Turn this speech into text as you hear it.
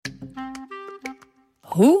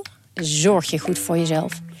Hoe zorg je goed voor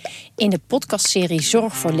jezelf? In de podcastserie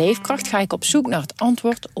Zorg voor Leefkracht ga ik op zoek naar het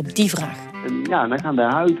antwoord op die vraag. Ja, dan gaan de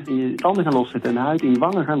huid in je tanden gaan loszitten en de huid in je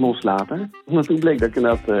wangen gaan loslaten. Omdat toen bleek dat ik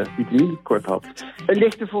inderdaad vitaminetekort had. Een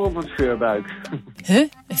lichte vorm van scheurbuik. Een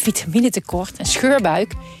vitaminetekort, een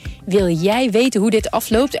scheurbuik? Wil jij weten hoe dit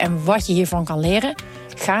afloopt en wat je hiervan kan leren?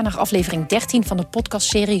 Ga naar aflevering 13 van de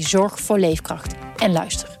podcastserie Zorg voor Leefkracht en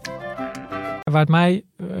luister. Waar het mij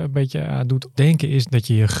een beetje aan doet denken is dat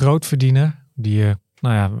je groot verdienen, je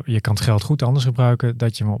kan het geld goed anders gebruiken,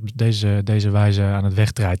 dat je hem op deze wijze aan het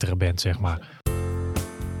wegtreiteren bent, zeg maar.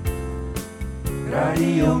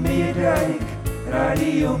 Radio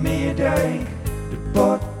Meerdijk, de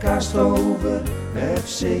podcast over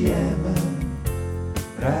FCM.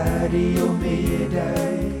 Radio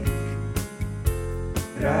Meerdijk.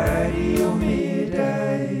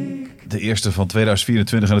 De eerste van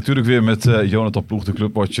 2024 en natuurlijk weer met Jonathan Ploeg, de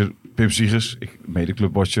clubwatcher, Pim Siegers,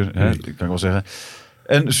 mede-clubwatcher, kan ik wel zeggen.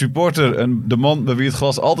 En supporter, en de man bij wie het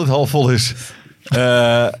glas altijd half vol is.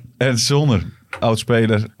 En Zonner,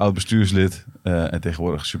 oud-speler, oud-bestuurslid en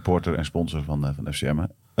tegenwoordig supporter en sponsor van FCM.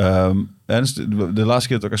 En de laatste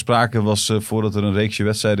keer dat we elkaar spraken was voordat er een reeksje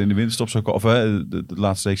wedstrijden in de winterstop zou komen. De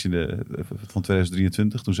laatste reeksje van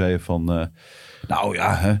 2023. Toen zei je van,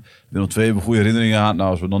 Willem II hebben goede herinneringen aan. Nou,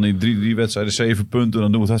 als we dan in drie wedstrijden 7 punten,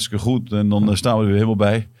 dan doen we het hartstikke goed. En dan staan we er weer helemaal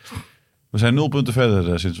bij. We zijn 0 punten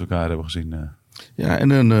verder sinds we elkaar hebben gezien. Ja, en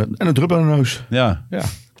een drup aan de neus. Ja.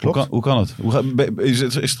 Klopt. Hoe kan het? Is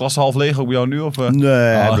het glas half leeg ook bij jou nu? Of? Nee,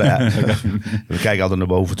 we kijken altijd naar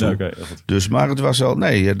boven toe. Okay, dus, maar het was al...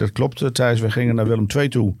 Nee, dat klopt, Thijs. We gingen naar Willem II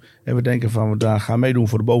toe. En we denken van, we gaan meedoen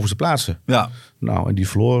voor de bovenste plaatsen. Ja. Nou, en die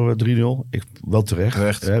verloren 3-0. Wel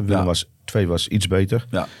terecht. Willem II was iets beter.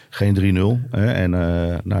 Ja. Geen 3-0.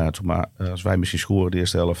 Als wij misschien scoren de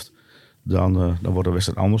eerste helft... Dan wordt de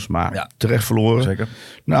wedstrijd anders. Maar terecht verloren. Zeker.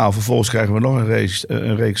 Nou, vervolgens krijgen we nog een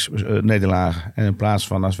reeks nederlagen. En in plaats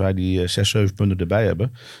van als wij die 6, 7 punten erbij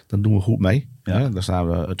hebben, dan doen we goed mee. Ja. Dan staan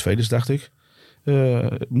we het tweede, dacht ik.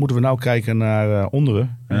 Moeten we nou kijken naar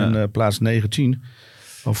onderen. En plaats 9, 10.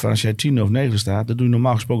 Of als jij 10 of 9 staat, dan doe je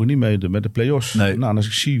normaal gesproken niet mee met de play-offs. Nee. Nou, als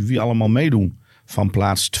ik zie wie allemaal meedoen van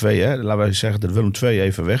plaats 2. Laten wij zeggen dat Willem II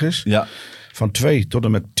even weg is. Ja. Van 2 tot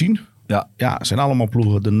en met 10. Ja, het zijn allemaal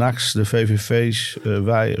ploegen. De NAC's, de VVV's,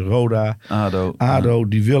 wij, Roda, ADO.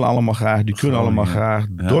 Die willen allemaal graag, die kunnen allemaal graag.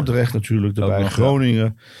 Ja. Dordrecht natuurlijk erbij,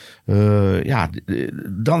 Groningen.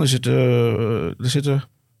 Dan is het, er zitten,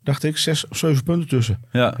 dacht ik, 6 of 7 punten tussen.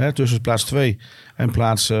 Ja. Tussen plaats 2 en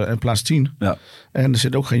plaats 10. Ja. En er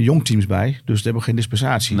zitten ook geen jongteams bij, dus we hebben geen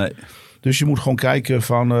dispensatie. Nee. Dus je moet gewoon kijken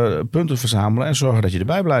van punten verzamelen en zorgen dat je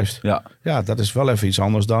erbij blijft. Ja, dat is wel even iets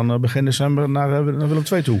anders dan begin december naar Willem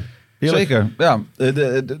II toe. Heerlijk. Zeker, ja.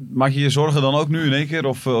 Maak je je zorgen dan ook nu in één keer?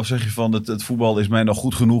 Of zeg je van het voetbal is mij nog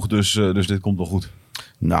goed genoeg, dus dit komt wel goed?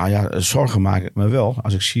 Nou ja, zorgen maak ik me wel.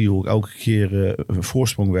 Als ik zie hoe ik elke keer een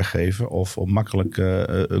voorsprong weggeven of makkelijk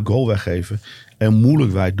een goal weggeven. En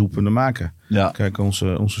moeilijk wij doelpunten maken. Ja. Kijk,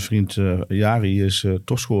 onze vriend Jari is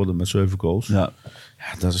topscorer met 7 goals. Ja.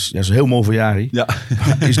 Ja, dat is heel mooi voor Jari. Ja.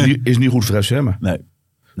 is niet goed voor FCM. Nee.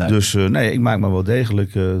 Dus ik maak me wel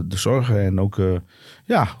degelijk de zorgen. En ook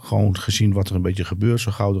gewoon gezien wat er een beetje gebeurt,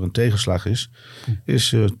 zo gauw er een tegenslag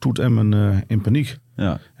is Toet Emmen in paniek.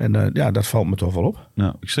 Ja. En dat valt me toch wel op.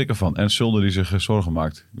 Nou, ik schrik ervan. En Zulder die zich zorgen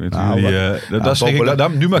maakt. Nu maak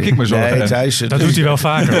ik me zorgen. Nee, Thijs, dat doet hij wel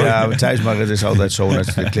vaker. Ja, Thijs, maar het is altijd zo.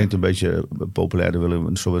 Het klinkt een beetje populair. Dat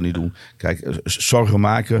willen we niet doen. Kijk, zorgen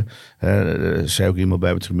maken. Zei ook iemand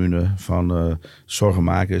bij de tribune van zorgen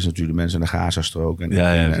maken is natuurlijk mensen in de Gazastrook.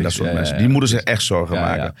 En dat soort mensen. Die moeten zich echt zorgen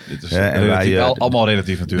maken. Dit is allemaal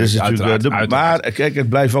relatief natuurlijk. Uiteraard. Maar kijk, het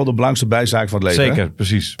blijft wel de belangrijkste bijzaak van het leven. Zeker, hè?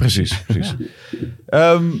 Precies.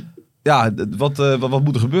 Wat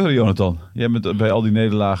moet er gebeuren, Jonathan? Jij bent bij al die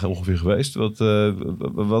nederlagen ongeveer geweest.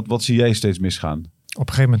 Wat zie jij steeds misgaan? Op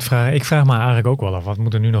een gegeven moment vraag me eigenlijk ook wel af, wat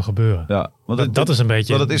moet er nu nog gebeuren? Ja, want dat is een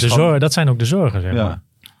beetje dat zijn ook de zorgen, zeg maar.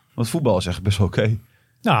 Want voetbal is echt best wel oké.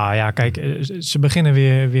 Nou ja, kijk, ze beginnen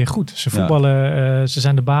weer goed. Ze voetballen, ze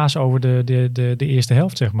zijn de baas over de eerste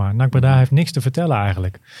helft, zeg maar. NAC Breda heeft niks te vertellen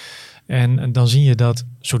eigenlijk. En dan zie je dat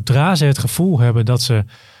zodra ze het gevoel hebben dat ze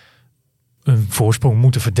een voorsprong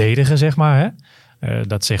moeten verdedigen, zeg maar. Hè?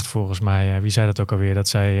 Dat zegt volgens mij, wie zei dat ook alweer? Dat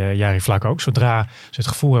zei Jari Vlak ook. Zodra ze het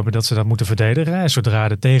gevoel hebben dat ze dat moeten verdedigen. En zodra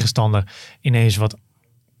de tegenstander ineens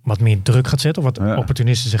wat meer druk gaat zetten. Of wat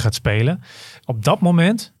opportunistischer gaat spelen. Op dat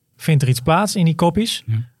moment vindt er iets plaats in die koppies.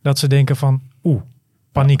 Ja. Dat ze denken van,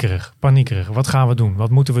 paniekerig. Wat gaan we doen? Wat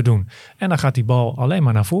moeten we doen? En dan gaat die bal alleen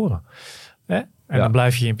maar naar voren. En dan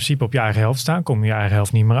blijf je in principe op je eigen helft staan. Kom je eigen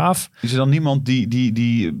helft niet meer af. Is er dan niemand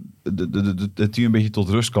die het team een beetje tot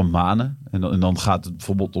rust kan manen? En dan gaat het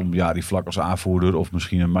bijvoorbeeld om Jari Vlak als aanvoerder. Of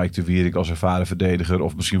misschien een Mike de Wierik als ervaren verdediger.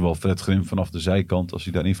 Of misschien wel Fred Grim vanaf de zijkant. Als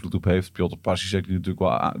hij daar invloed op heeft. Piotr Pasicek die natuurlijk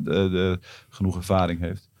wel genoeg ervaring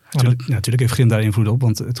heeft. Natuurlijk heeft Grim daar invloed op,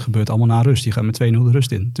 want het gebeurt allemaal na rust. Je gaat met 2-0 de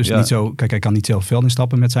rust in. Dus niet zo, kijk, hij kan niet zelf het veld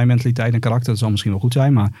instappen met zijn mentaliteit en karakter. Dat zal misschien wel goed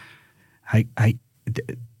zijn, maar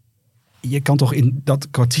je kan toch in dat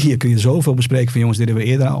kwartier kun je zoveel bespreken van jongens, dit hebben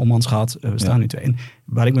we eerder al mans gehad. We staan nu 2. En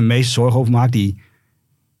waar ik me meest zorgen over maak, op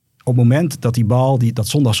het moment dat die bal, dat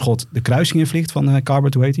zondagschot de kruising invliegt van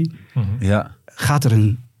Carbert, hoe heet hij? Gaat er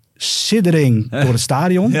een siddering door het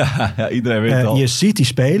stadion. Ja, iedereen weet het al. Je ziet die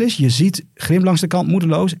spelers, je ziet Grim langs de kant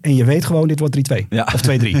moedeloos en je weet gewoon dit wordt 3-2 of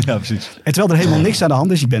 2-3. Ja, precies. En terwijl er helemaal niks aan de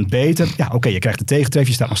hand is, je bent beter. Ja, oké, je krijgt de tegentref,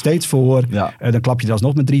 je staat nog steeds voor. Ja. Dan klap je er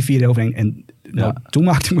alsnog met 3-4 overheen. En toen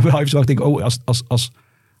maakte ik me wel even zo, ik denk,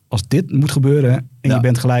 als dit moet gebeuren en je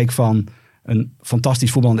bent gelijk van een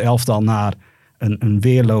fantastisch voetballend elftal naar een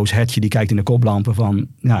weerloos hertje die kijkt in de koplampen van,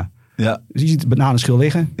 dus je ziet het bananenschil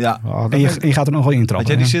liggen. Ja. En je gaat er nog wel intrappen. Had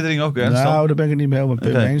jij die siddering ook, Ernst? Nou, daar ben ik het niet meer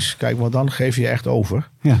helemaal mee eens. Kijk, want dan geef je echt over.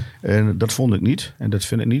 Ja. En dat vond ik niet. En dat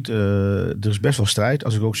vind ik niet. Er is best wel strijd.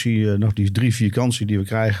 Als ik ook zie nog die 3-4 kansen die we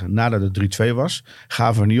krijgen nadat het 3-2 was,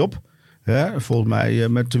 gaven we niet op. Ja, volgens mij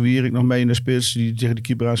met de Wierik nog mee in de spits die tegen de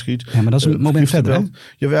keeper aanschiet. Ja, maar dat is een moment verder, hè?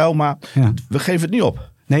 Jawel, maar we geven het niet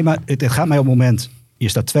op. Nee, maar het gaat mij op het moment, je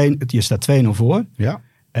staat 2-0 voor. Ja.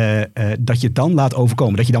 Dat je het dan laat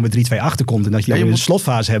overkomen. Dat je dan met 3-2 achterkomt. En dat je dan weer een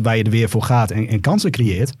slotfase hebt waar je er weer voor gaat en kansen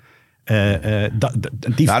creëert.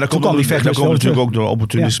 Daar komt natuurlijk ook door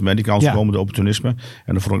opportunisme. Ja. Die kansen komen door opportunisme.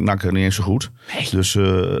 En dan vond ik NAC niet eens zo goed. Nee. Dus, maar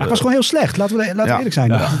het was gewoon heel slecht. Laten we eerlijk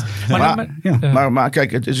zijn. Ja. Maar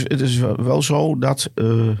kijk, het is wel zo dat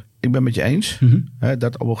ik ben met je eens.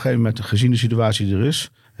 Dat op een gegeven moment, gezien de situatie er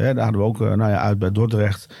is. Daar hadden we ook uit bij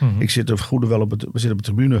Dordrecht. Ik zit er goed wel we zitten op de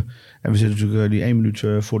tribune. En we zitten natuurlijk die 1 minuut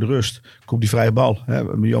voor de rust. Komt die vrije bal.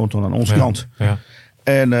 Met Jonathan aan onze kant. Ja.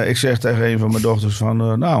 En ik zeg tegen een van mijn dochters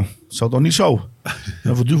van, het zal toch niet zo.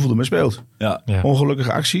 En voor duvel ermee speelt. Ja.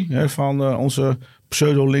 Ongelukkige actie van onze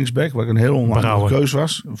pseudo-linksback. Wat een heel onhandige keus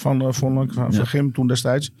was van Grim toen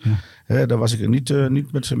destijds. Ja. Daar was ik het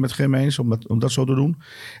niet met Grim eens om dat zo te doen.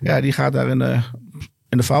 Ja, die gaat daar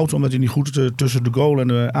in de fout, omdat hij niet goed tussen de goal en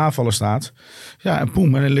de aanvallen staat. Ja, en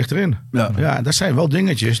poem, en hij ligt erin. Ja, dat zijn wel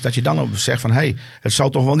dingetjes dat je dan zegt van, het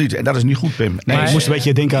zou toch wel niet. En dat is niet goed, Pim. Nee, ik moest een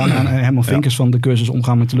beetje denken aan Herman Vinkers van de cursus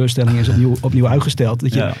Omgaan met teleurstellingen is opnieuw uitgesteld.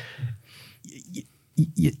 Dat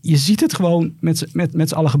je ziet het gewoon met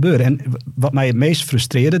z'n allen gebeuren. En wat mij het meest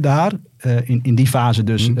frustreerde daar, in die fase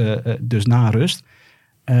dus na rust.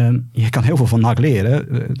 Je kan heel veel van NAC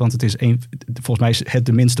leren. Want het is volgens mij is het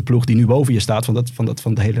de minste ploeg die nu boven je staat van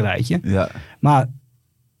het hele rijtje. Ja. Maar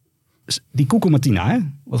die Cuco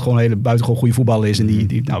Martina, wat gewoon een hele buitengewoon goede voetballer is. En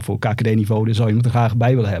die voor KKD-niveau, daar zou je hem er graag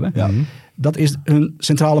bij willen hebben. Ja. Dat is een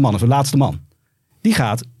centrale man, of een laatste man. Die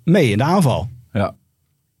gaat mee in de aanval. Ja.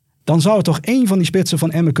 Dan zou er toch één van die spitsen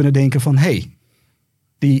van Emmen kunnen denken van,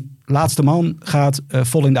 die laatste man gaat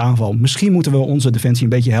vol in de aanval. Misschien moeten we onze defensie een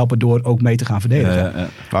beetje helpen door ook mee te gaan verdedigen. Ja.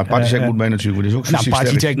 Maar Partycheck moet mee natuurlijk. Die is ook fysiek sterk.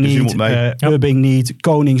 Partycheck niet, Ubbing niet,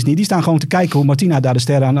 Konings niet. Die staan gewoon te kijken hoe Martina daar de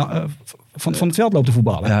sterren van het veld loopt te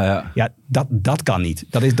voetballen. Ja, dat kan niet.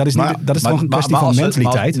 Dat is toch een kwestie van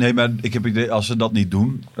mentaliteit. Nee, maar ik heb het idee, als ze dat niet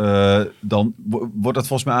doen, dan wordt dat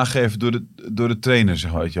volgens mij aangegeven door de trainer.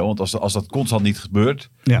 Zeg maar, weet je wel. Want als dat constant niet gebeurt,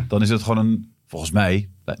 dan is het gewoon volgens mij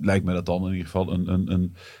lijkt me dat dan in ieder geval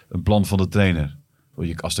een plan van de trainer.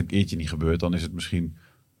 Als het een keertje niet gebeurt, dan is het misschien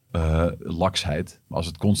laksheid. Maar als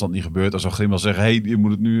het constant niet gebeurt, dan zou Grim wel zeggen, je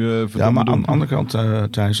moet het nu maar aan de andere kant,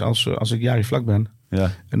 Thijs, als ik Jari Vlak ben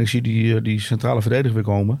en ik zie die centrale verdediger weer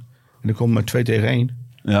komen en ik kom met 2 tegen 1,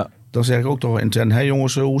 dan zeg ik ook toch intern,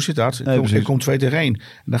 jongens, hoe zit dat? Ik kom 2 tegen 1. En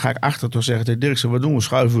dan ga ik achter toch zeggen tegen Dirksen, wat doen we?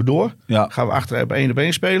 Schuiven we door? Gaan we achter op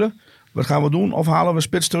 1 spelen? Wat gaan we doen? Of halen we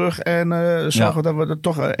spits terug en zorgen dat we er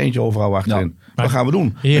toch eentje overhouden achterin? Wat gaan we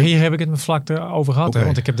doen? Hier heb ik het met Vlak over gehad. Okay.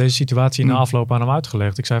 Want ik heb deze situatie in de afloop aan hem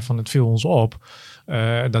uitgelegd. Ik zei van, het viel ons op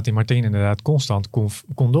dat die Martin inderdaad constant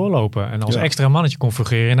kon doorlopen. En als extra mannetje kon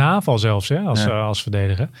fungeren in de aanval zelfs, als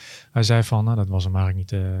verdediger. Hij zei van, dat was hem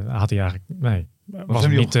eigenlijk niet. Had hij eigenlijk, was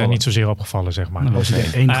hem niet zozeer opgevallen, zeg maar.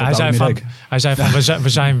 Hij zei van, we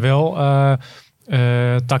zijn wel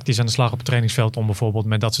tactisch aan de slag op het trainingsveld om bijvoorbeeld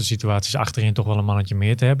met dat soort situaties achterin toch wel een mannetje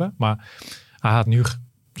meer te hebben. Maar hij had nu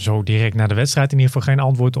zo direct na de wedstrijd in ieder geval geen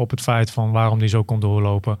antwoord op het feit van waarom die zo kon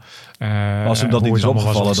doorlopen. Als hem dat niet is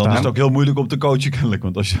opgevallen, dan is het ook heel moeilijk om te coachen kennelijk.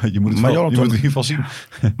 Want je moet het in ieder geval zien.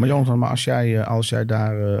 Maar Jonathan, als jij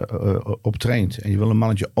daar op traint en je wil een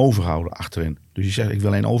mannetje overhouden achterin. Dus je zegt ik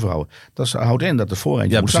wil één overhouden. Dat houdt in dat de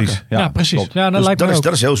vooreentje moet zakken. Ja, precies. Ja, dus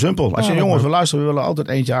dat is heel simpel. Als je jongens wil luisteren, we willen altijd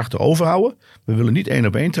eentje achter overhouden. We willen niet 1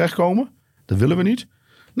 op 1 terechtkomen. Dat willen we niet.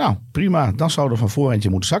 Nou, prima. Dan zou er van vooreentje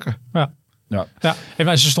moeten zakken. Ja.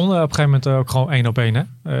 En ze stonden op een gegeven moment ook gewoon 1 op 1.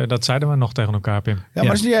 Hè? Dat zeiden we nog tegen elkaar, Pim. Ja, maar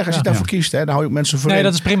dat is niet erg als je daarvoor kiest. Hè? Dan hou je ook mensen voor in. Nee,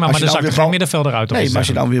 dat is prima. Maar dan zakt er geen middenvelder uit. Nee, maar als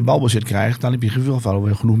je dan weer balbezit krijgt, dan heb je in ieder geval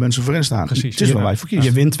weer genoeg mensen voorin staan. Precies. Het is waar wij voor kiezen.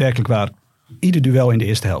 Je wint werkelijk waar ieder duel in de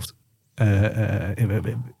eerste helft.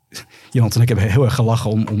 Jonathan en ik hebben heel erg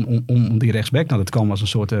gelachen om die rechtsback. Nou, dat kwam als een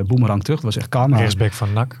soort boemerang terug. Dat was echt karma. Rechtsback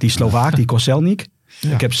van NAC. Die Slovaak, die Koselnik.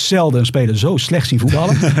 Ja. Ik heb zelden een speler zo slecht zien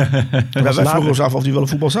voetballen. Wij vroegen ons af of hij wel een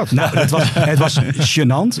voetbal zat. Nou, het was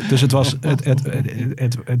gênant. Dus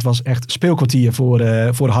het was echt speelkwartier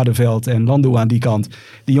voor Hardenveld en Landoe aan die kant.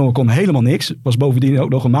 Die jongen kon helemaal niks. Was bovendien ook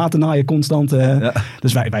nog een maat te naaien constant.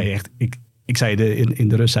 Dus wij echt... Ik zei in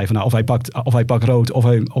de rust, van, nou, of hij pakt rood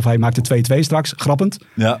of hij maakt de 2-2 straks, grappend.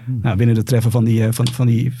 Ja. Nou, binnen de treffen van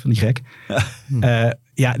die gek.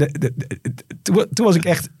 Ja. Toen was ik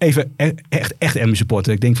echt Emmen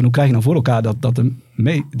supporter. Ik denk van hoe krijg je nou voor elkaar dat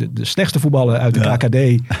de slechtste voetballer uit de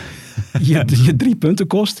KKD je 3 punten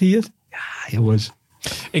kost hier. Ja, jongens.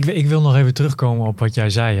 Ik wil nog even terugkomen op wat jij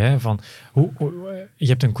zei. Hè? Van, je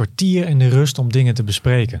hebt een kwartier in de rust om dingen te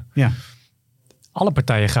bespreken. Ja. Alle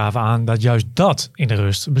partijen gaven aan dat juist dat in de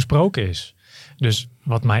rust besproken is. Dus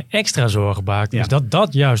wat mij extra zorgen baart is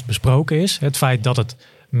dat juist besproken is. Het feit dat het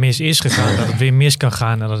mis is gegaan, dat het weer mis kan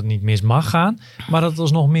gaan en dat het niet mis mag gaan. Maar dat het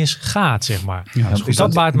alsnog misgaat, zeg maar. Ja,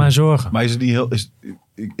 dat baart mij zorgen. Maar is het niet heel...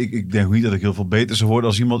 Ik denk niet dat ik heel veel beter zou worden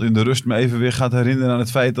als iemand in de rust me even weer gaat herinneren aan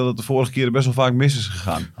het feit dat het de vorige keer best wel vaak mis is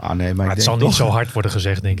gegaan. Maar het zal niet zo hard worden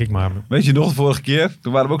gezegd, denk ik. Maar... Weet je nog, de vorige keer?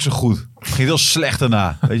 Toen waren we ook zo goed. Het ging heel slecht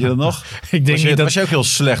daarna. Weet je dat nog? Ik denk was jij ook heel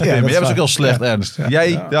slecht, Pim? Jij was ook heel slecht, Ernst.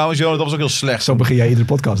 Jij, dames en heren, dat was ook heel slecht. Zo begin jij iedere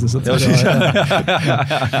podcast. Dus dat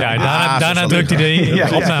daarna drukt hij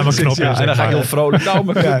de opnameknop in. En dan ga ik heel vrolijk. Nou,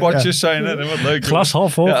 mijn clubbordjes zijn er. Wat leuk. Glas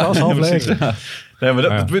half vol, glas half leeg. Nee,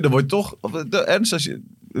 maar dat wordt toch... Ernst, als je...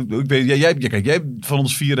 Ik weet, jij van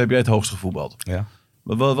ons 4 heb jij het hoogst gevoetbald. Ja.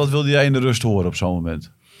 Wat wilde jij in de rust horen op zo'n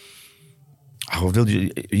moment? Wat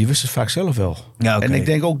wilde je wist het vaak zelf wel. Ja, okay. En ik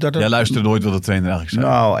denk ook dat jij luisterde nooit wat de trainer eigenlijk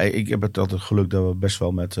zei. Nou, ik heb het altijd geluk dat we best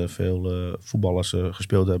wel met veel voetballers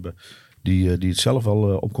gespeeld hebben die het zelf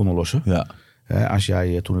wel op konden lossen. Ja. Als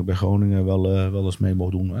jij, toen ik bij Groningen wel eens mee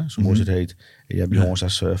mocht doen, zo mooi het heet. Je hebt jongens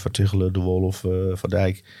als Vertichelen, De Wolf, Van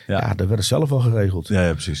Dijk. Ja, dat werd het zelf wel geregeld.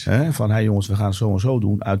 Ja, precies. Van, jongens, we gaan het zo en zo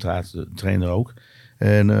doen. Uiteraard de trainer ook.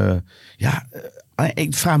 En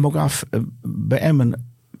ik vraag me ook af, bij Emmen,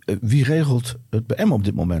 wie regelt het bij Emmen op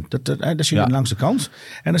dit moment? Dat zie je langs de kant.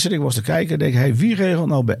 En dan zit ik wel eens te kijken en denk wie regelt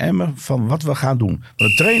nou bij Emmen van wat we gaan doen? Want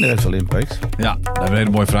de trainer heeft wel impact. Ja, daar hebben we een hele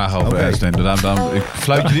mooie vraag over. Okay.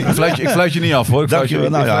 Ik fluit je niet af, hoor. Dank je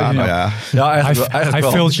wel. Hij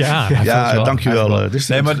vult je aan. Ja, dank je wel.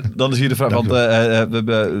 Nee, maar dan is hier de vraag. Want we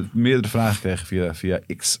hebben meerdere vragen gekregen via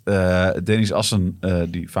X. Dennis Assen,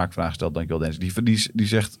 die vaak vragen stelt. Dankjewel, Dennis. Die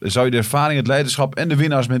zegt, zou je de ervaring, het leiderschap en de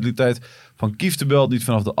winnaarsmentaliteit van Kieftenbeld niet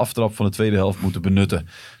vanaf de aftrap van de tweede helft moeten benutten?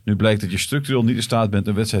 Nu blijkt dat je structureel niet in staat bent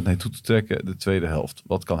een wedstrijd naar je toe te trekken de tweede helft.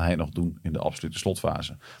 Wat kan hij nog doen in de absolute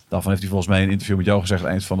slotfase? Daarvan heeft hij volgens mij in een interview met jou gezegd,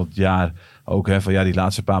 eind van het jaar ook, van die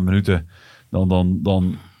laatste paar minuten,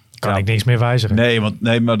 dan kan ik niks meer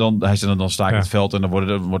wijzigen. Maar dan sta ik in het veld en dan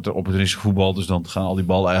wordt er opportunistisch gevoetbald. Dus dan gaan al die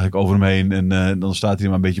ballen eigenlijk over hem heen en dan staat hij er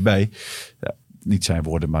maar een beetje bij. Ja, niet zijn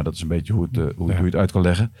woorden, maar dat is een beetje hoe je het uit kan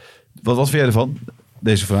leggen. Wat vind jij ervan?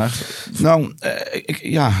 Deze vraag? Nou,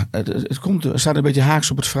 het staat een beetje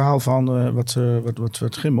haaks op het verhaal van wat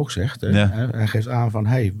Grim ook zegt. Ja. Hij geeft aan van,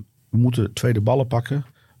 we moeten tweede ballen pakken.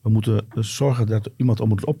 We moeten zorgen dat iemand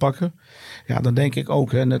moet het oppakken. Ja, dan denk ik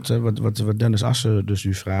ook, net wat Dennis Assen dus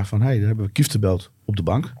nu vraagt van, daar hebben we Kieftenbeld op de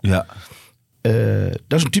bank. Ja.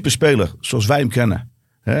 Dat is een type speler zoals wij hem kennen.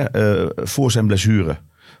 Voor zijn blessure.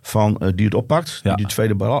 Die het oppakt, die de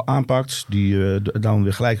tweede bal aanpakt, die dan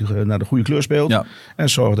weer gelijk naar de goede kleur speelt. Ja. En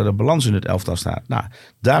zorgt dat er balans in het elftal staat. Nou,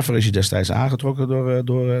 daarvoor is hij destijds aangetrokken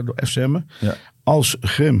door FC Emmen. Ja. Als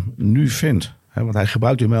Grim nu vindt, want hij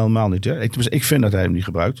gebruikt hem helemaal niet. Ik vind dat hij hem niet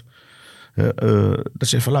gebruikt. Dat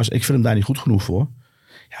zegt van luister, ik vind hem daar niet goed genoeg voor.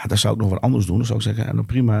 Ja, dan zou ik nog wat anders doen. Dan zou ik zeggen, dan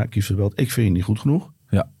prima Kieftenbeld, ik vind je niet goed genoeg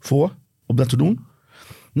voor om dat te doen.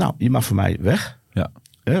 Nou, je mag voor mij weg. Ja.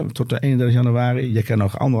 tot de 31 januari. Je kan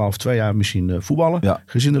nog 1,5-2 jaar misschien voetballen. Ja.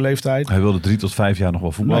 Gezien de leeftijd. Hij wilde 3 tot 5 jaar nog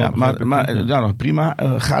wel voetballen. Nou ja, maar nog prima.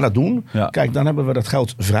 Ga dat doen. Ja. Kijk, dan hebben we dat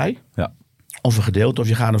geld vrij. Ja. Of een gedeelte, of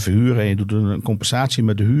je gaat hem verhuren en je doet een compensatie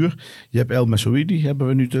met de huur. Je hebt El Mesouidi, hebben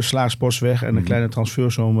we nu de Slaagsportsweg en een kleine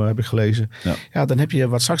transfersom heb ik gelezen. Ja, dan heb je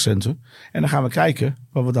wat zakcenten en dan gaan we kijken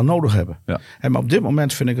wat we dan nodig hebben. Ja. Maar op dit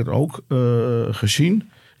moment vind ik het ook gezien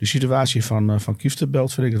de situatie van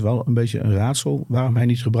Kieftenbeld vind ik het wel een beetje een raadsel waarom hij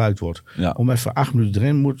niet gebruikt wordt. Ja. Om even 8 minuten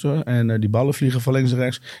erin moeten en die ballen vliegen van links naar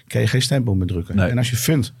rechts, kan je geen stempel meer drukken. Nee. En als je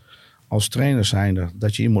vindt als trainer zijnde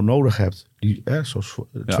dat je iemand nodig hebt die zoals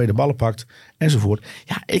tweede ballen pakt enzovoort.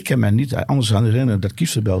 Ja, ik kan me niet anders aan herinneren dat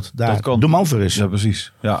Kieftenbeld daar de man voor is. Ja,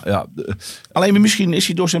 precies. Ja. Alleen misschien is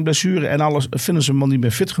hij door zijn blessure en alles, vinden ze hem niet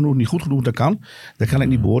meer fit genoeg, niet goed genoeg. Dat kan ik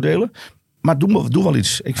niet beoordelen. Maar doe wel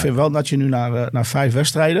iets. Ik vind wel dat je nu naar 5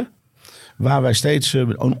 wedstrijden, waar wij steeds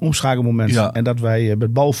een omschakelmoment en dat wij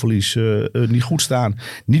met balverlies niet goed staan,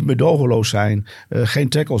 niet meedogenloos zijn, geen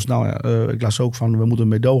tackles. Ik las ook van we moeten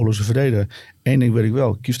meedogenloos verdedigen. Eén ding weet ik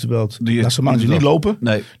wel, Kieftenbeld laat zijn mannetje niet lopen.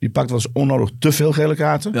 Nee. Die pakt wel eens onnodig te veel gele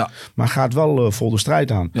kaarten, maar gaat wel vol de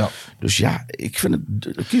strijd aan. Ja. Dus ja, ik vind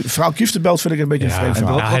het, vrouw Kieftenbeld vind ik een beetje een vreemd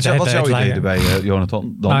verhaal. Wat is jouw idee erbij,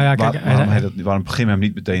 Jonathan? Waarom Grim hem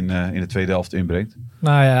niet meteen in de tweede helft inbrengt?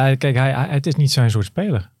 Nou ja, kijk, het is niet zijn soort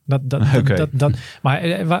speler.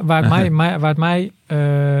 Maar waar het mij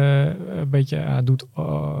een beetje aan doet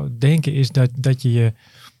denken is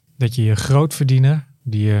dat je grootverdiener,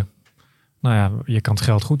 je kan het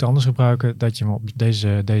geld goed anders gebruiken, dat je hem op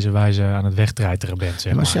deze wijze aan het wegtreiteren bent.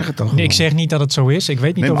 Zeg maar. Zeg het dan gewoon. Ik zeg niet dat het zo is. Ik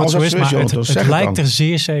weet niet of het zo is, maar het lijkt er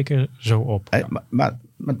zeer zeker zo op. Maar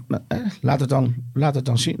laat het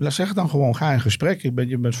dan zien. Zeg het dan gewoon. Ga in gesprek.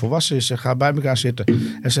 Je bent volwassen. Ga bij elkaar zitten.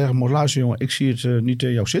 En zeg, luister jongen, ik zie het niet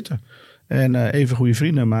in jou zitten. En even goede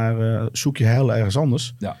vrienden, maar zoek je heil ergens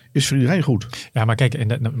anders. Ja. Is voor iedereen goed. Ja, maar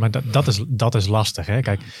kijk, dat is lastig. Hè?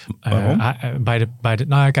 Kijk, beide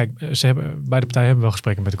partijen hebben wel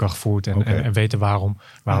gesprekken met elkaar gevoerd en weten waarom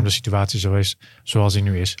de situatie zo is zoals die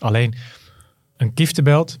nu is. Alleen een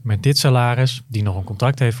Kieftenbeld met dit salaris, die nog een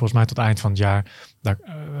contract heeft volgens mij tot eind van het jaar,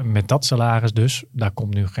 met dat salaris dus, daar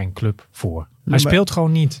komt nu geen club voor. Hij speelt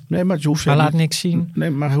gewoon niet. Nee, maar hij laat niks zien. Nee,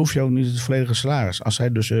 maar hoef je ook niet het volledige salaris. Als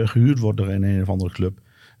hij dus gehuurd wordt door een of andere club.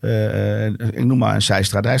 Ik noem maar een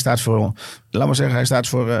Zijstraat. Hij staat voor, hij staat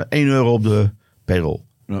voor €1 op de payroll.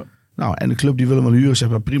 Ja. Nou, en de club die willen wel huren,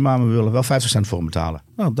 zegt maar prima, maar we willen wel 50 cent voor hem betalen.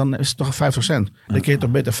 Nou, dan is het toch 50 cent. Dan kun je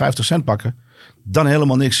toch beter 50 cent pakken dan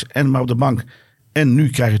helemaal niks en maar op de bank. En nu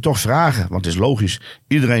krijg je toch vragen, want het is logisch.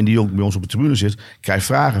 Iedereen die ook bij ons op de tribune zit, krijgt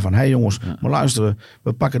vragen van, jongens, maar luisteren,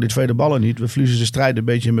 we pakken die tweede ballen niet. We verliezen de strijd een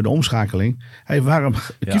beetje met de omschakeling. Waarom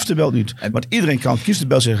Kieftenbeld niet? Want iedereen kan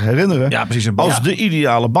Kieftenbeld zich herinneren als de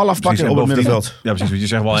ideale bal afpakken op het middenveld. Ja, precies. Want je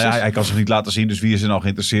zegt wel, hij kan zich niet laten zien, dus wie is er nou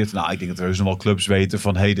geïnteresseerd? Nou, ik denk dat er heus nog wel clubs weten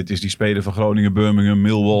van, dit is die speler van Groningen, Birmingham,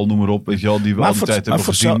 Millwall, noem maar op. Weet je wel, die we al die tijd hebben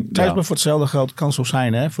gezien. Maar voor hetzelfde geld kan zo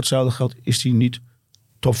zijn, hè? Voor hetzelfde geld is hij niet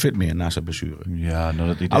topfit meer na zijn blessure. Ja,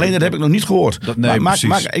 alleen dat heb ik nog niet gehoord.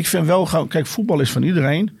 Maar ik vind wel, kijk, voetbal is van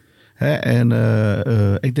iedereen. Hè, en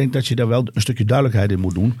ik denk dat je daar wel een stukje duidelijkheid in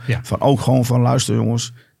moet doen. Ja. Van ook gewoon van, luister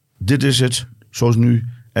jongens, dit is het, zoals nu.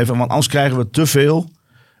 Even, want anders krijgen we te veel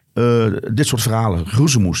dit soort verhalen.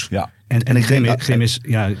 Groezemoes. Ja. En Grim is,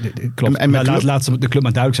 klopt. En laat de club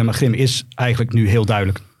maar duidelijk zijn, maar Grim is eigenlijk nu heel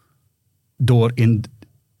duidelijk door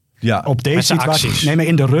op deze situatie. Nee, maar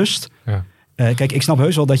in de rust. Ja. Kijk, ik snap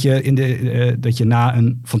heus wel dat je na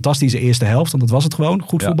een fantastische eerste helft, want dat was het gewoon,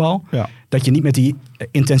 goed voetbal, dat je niet met die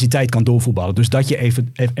intensiteit kan doorvoetballen. Dus dat je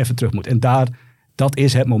even terug moet. En dat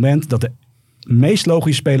is het moment dat de meest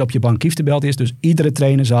logische speler op je bank Kieftenbeld is. Dus iedere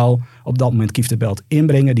trainer zal op dat moment Kieftenbeld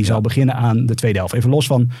inbrengen. Die zal beginnen aan de tweede helft. Even los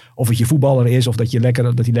van of het je voetballer is, of dat hij lekker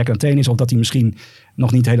aan het trainen is, of dat hij misschien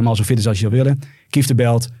nog niet helemaal zo fit is als je zou willen.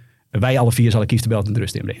 Kieftenbeld, wij alle 4 zullen Kieftenbeld in de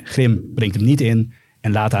rust inbrengen. Grim brengt hem niet in.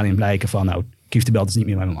 En laat daarin blijken van, Kieftenbeld is niet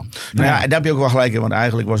meer mijn man. Nou ja, en daar heb je ook wel gelijk in. Want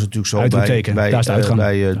eigenlijk was het natuurlijk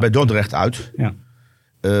zo bij Dordrecht uit. Ja.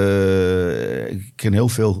 Ik ken heel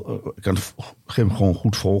veel. Ik kan Grim gewoon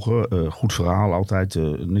goed volgen. Goed verhaal, altijd.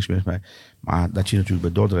 Niks mis mee. Maar dat je natuurlijk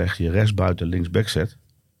bij Dordrecht je rechtsbuiten linksback zet.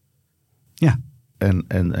 Ja.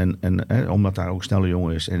 En omdat daar ook een snelle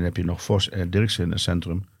jongen is. En dan heb je nog Vos en Dirksen in het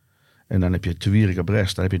centrum. En dan heb je Twierik op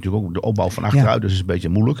rechts. Dan heb je natuurlijk ook de opbouw van achteruit. Dus dat is een beetje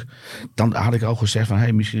moeilijk. Dan had ik al gezegd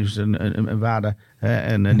van, misschien is het een waarde. Hè,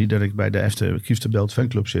 en niet dat ik bij de Kieftenbeld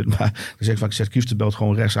fanclub zit. Maar dan zeg ik van, ik zet Kieftenbeld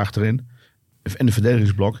gewoon rechts achterin. In de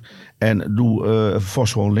verdedigingsblok. En doe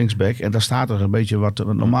Vos gewoon linksback. En daar staat er een beetje wat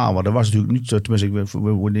normaal. Maar dat was natuurlijk niet, tenminste,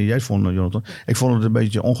 wanneer jij het vond, Jonathan. Ik vond het een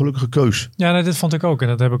beetje een ongelukkige keus. Ja, dat vond ik ook. En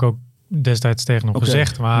dat heb ik ook destijds tegen hem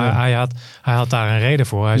gezegd. Maar hij had daar een reden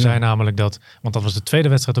voor. Hij zei namelijk dat, want dat was de tweede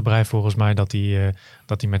wedstrijd op rij volgens mij, dat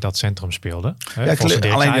hij met dat centrum speelde.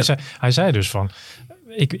 Hij zei dus van,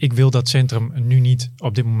 ik wil dat centrum nu niet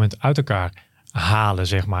op dit moment uit elkaar halen,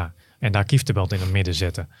 zeg maar. En daar Kieftenbeld in het midden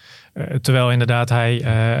zetten. Terwijl inderdaad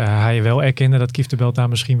hij wel erkende dat Kieftenbeld daar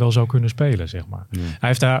misschien wel zou kunnen spelen, zeg maar. Ja. Hij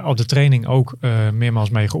heeft daar op de training ook meermaals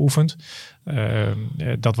mee geoefend.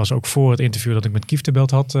 Dat was ook voor het interview dat ik met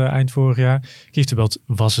Kieftenbeld had eind vorig jaar. Kieftenbeld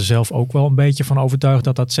was er zelf ook wel een beetje van overtuigd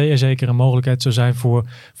dat dat zeer zeker een mogelijkheid zou zijn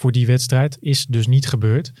voor die wedstrijd. Is dus niet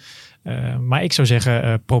gebeurd. Maar ik zou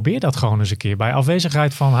zeggen, probeer dat gewoon eens een keer. Bij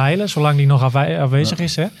afwezigheid van Heijlen, zolang die nog afwezig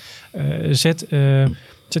is,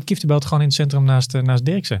 zet Kieftenbeld gewoon in het centrum naast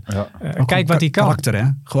Dirksen. Ja. Kijk wat hij kan. Karakter, hè?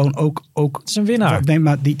 Gewoon ook. Het is een winnaar. Nee,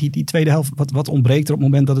 maar die tweede helft, wat ontbreekt er op het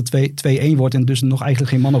moment dat het 2-1 wordt en dus nog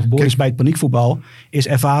eigenlijk geen man overboord is bij het paniekvoetbal, is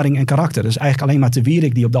ervaring en karakter. Dus eigenlijk alleen maar Te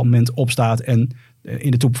Wierik die op dat moment opstaat en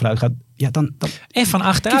in de toep vooruit gaat. Ja, dan en van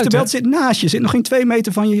achteruit. Kieftenbeld zit naast je, zit nog geen 2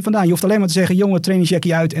 meter van je vandaan. Je hoeft alleen maar te zeggen, jongen,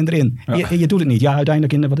 trainingsjackie uit en erin. Ja. Je doet het niet. Ja,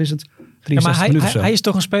 uiteindelijk in, wat is het? Ja, maar hij is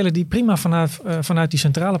toch een speler die prima vanuit die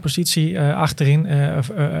centrale positie achterin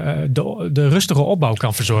de rustige opbouw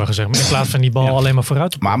kan verzorgen, zeg maar. In plaats van die bal alleen maar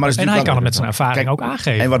vooruit. Maar en hij kan het met zijn ervaring ook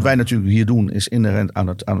aangeven. En wat wij natuurlijk hier doen is inherent aan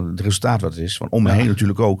het resultaat wat het is. Van om me heen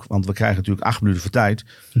natuurlijk ook. Want we krijgen natuurlijk 8 minuten voor tijd.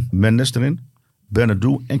 Mendes erin,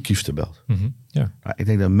 Benadou en Kieftenbeld. Mm-hmm. Ja. Nou, ik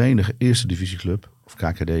denk dat menige eerste divisieclub of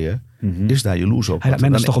KKD is daar jaloers op. Hij laat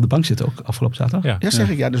Mendes toch op de bank zitten ook afgelopen zaterdag? Ja, zeg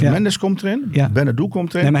ik. Ja, dus Mendes komt erin. Ja. Benadou komt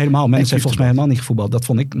erin. Nee, maar helemaal. Mendes heeft volgens mij helemaal niet gevoetbald. Dat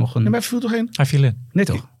vond ik nog een... Nee, maar hij viel toch in? Hij viel in. Nee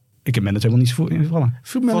toch? Ik heb Mendes helemaal niet ingevallen.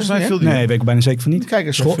 Volgens mij viel hij in. Nee, weet ik bijna zeker van niet.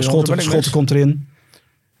 Kijk, Schotten komt erin.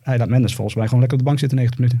 Hij laat Mendes volgens mij gewoon lekker op de bank zitten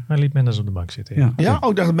 90 minuten. Hij liet Mendes op de bank zitten. Ja, ja,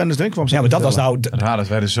 ook dacht dat Mendes erin kwam. Ja, maar dat was nou... Raar dat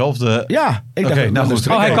wij dezelfde... Ja, ik dacht dat goed.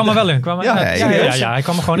 Hij kwam er wel in. Hij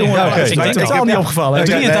kwam er gewoon in. Ik denk het al niet opgevallen.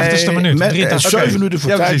 83e minuut. 7 minuten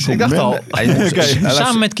voor tijd. Ik dacht al.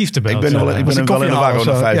 Samen met Kieftenbeld. Ik ben wel in de war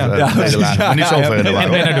over 5 maar niet zo ver in de war.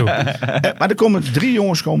 En Benadou. Maar er komen 3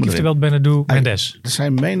 jongens erin. Kieftenbeld, Benadou, Mendes. Er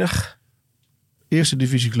zijn menig eerste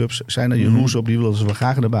divisieclubs zijn er jaloers op. Die willen ze wel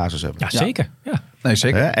graag in de basis hebben. Ja, zeker. Ja. Nee,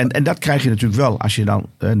 zeker. En dat krijg je natuurlijk wel als je dan,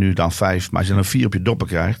 nu dan 5, maar als je dan 4 op je doppen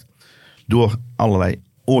krijgt. Door allerlei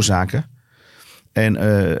oorzaken. En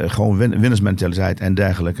gewoon winnersmentaliteit en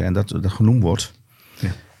dergelijke. En dat genoemd wordt. Ja.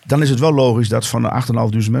 Dan is het wel logisch dat van de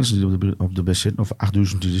 8.500 mensen die op de best zitten, of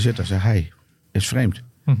 8.000 die er zitten, zeggen hij is vreemd.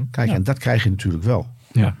 Mm-hmm. Kijk, en dat krijg je natuurlijk wel.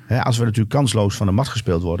 Ja. Als we natuurlijk kansloos van de mat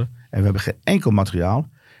gespeeld worden en we hebben geen enkel materiaal,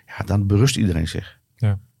 ja, dan berust iedereen zich.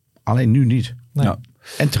 Ja. Alleen nu niet. Nee. Ja.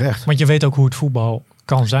 En terecht. Want je weet ook hoe het voetbal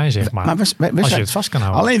kan zijn, zeg maar. Als je het vast kan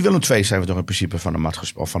houden. Alleen Willem II zijn we toch in principe van de mat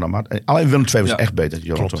gespeeld. Alleen Willem II was echt beter.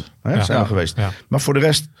 Zijn we geweest. Ja. Maar voor de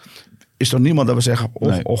rest is er niemand dat we zeggen,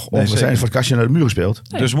 we zijn van het kastje naar de muur gespeeld.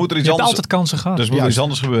 Nee. Dus moet er iets anders. Je hebt altijd kansen gehad. Dus moet er iets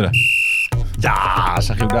anders gebeuren. Ja,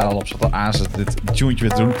 zag je ook daar al op zat al aanzet dit tuentje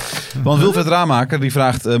weer te doen. Want Wilfred Raamaker die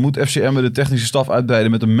vraagt, moet FCM de technische staf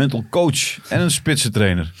uitbreiden met een mental coach en een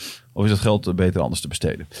spitsentrainer? Of is dat geld beter anders te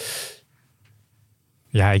besteden?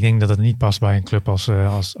 Ja, ik denk dat het niet past bij een club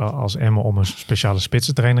als Emmen om een speciale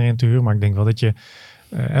spitsentrainer in te huren. Maar ik denk wel dat je,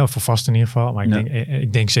 voor vast in ieder geval, maar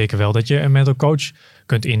ik denk zeker wel dat je een mental coach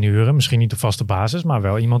kunt inhuren. Misschien niet op vaste basis, maar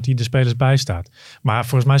wel iemand die de spelers bijstaat. Maar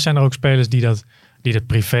volgens mij zijn er ook spelers die dat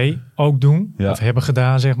privé ook doen. Ja. Of hebben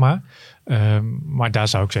gedaan, zeg maar. Maar daar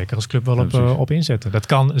zou ik zeker als club wel op inzetten. Dat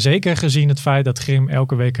kan zeker gezien het feit dat Grim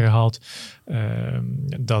elke week herhaalt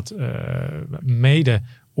dat mede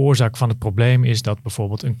oorzaak van het probleem is dat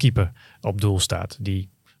bijvoorbeeld een keeper op doel staat. Die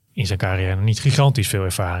in zijn carrière nog niet gigantisch veel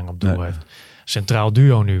ervaring op doel heeft. Centraal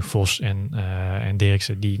duo nu, Vos en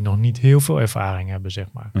Dirksen, die nog niet heel veel ervaring hebben, zeg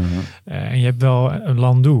maar. En je hebt wel een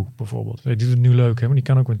Landou bijvoorbeeld. Die doet het nu leuk, hè, maar die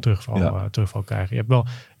kan ook een terugval krijgen. Je hebt wel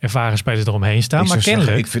ervaren spelers eromheen staan, maar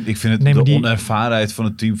kennelijk... Ik vind het de onervarenheid van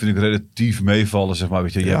het team vind ik relatief meevallen, zeg maar.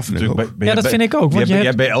 Weet je, dat vind ik ook. Want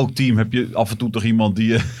jij bij elk team heb je af en toe toch iemand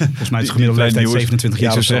die... Volgens mij is het gemiddelde leeftijd 27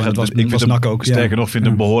 jaar of zo. Ik vind NAC ook. Sterker nog, vind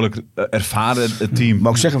een behoorlijk ervaren team.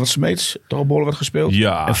 Maar ook zeggen wat Smeets toch al behoorlijk wat gespeeld.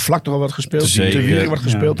 Ja. En Vlak toch al wat gespeeld. Te Wierik wat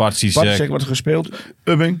gespeeld. Bartzek wat gespeeld.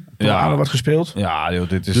 Ubbing. Wat gespeeld. Ja, joh,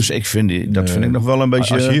 dit is... Dus ik vind dat vind ik nog wel een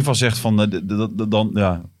beetje... Als je hiervan zegt van dan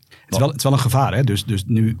ja... Het is wel een gevaar, hè? Dus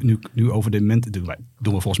nu over dit moment doen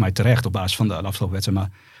we volgens mij terecht op basis van de afgelopen wedstrijd. Maar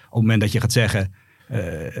op het moment dat je gaat zeggen,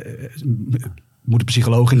 moet de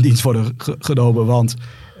psycholoog in dienst worden genomen, want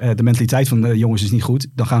de mentaliteit van de jongens is niet goed.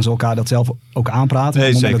 Dan gaan ze elkaar dat zelf ook aanpraten. Nee,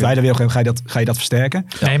 op het moment dat wij er weer gaan, ga je dat versterken.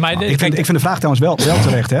 Nee, maar ik vind de vraag trouwens wel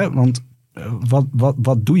terecht, hè? Want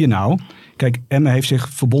wat doe je nou? Kijk, Emmen heeft zich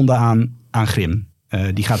verbonden aan Grim.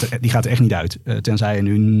 Die gaat er echt niet uit. Tenzij je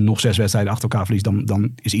nu nog 6 wedstrijden achter elkaar verliest,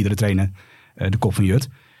 dan is iedere trainer de kop van Jut.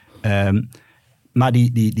 Maar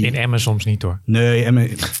die... In Emmen soms niet hoor. Nee, Emmen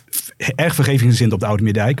erg vergevingsgezind op de Oude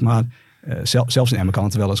Meerdijk. Maar zelfs in Emmen kan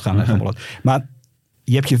het wel eens gaan. Maar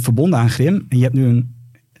je hebt je verbonden aan Grim. En je hebt nu een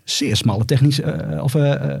zeer smalle technische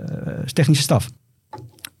staf.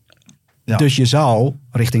 Ja. Dus je zou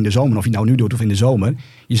richting de zomer, of je het nou nu doet of in de zomer,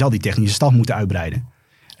 je zal die technische staf moeten uitbreiden.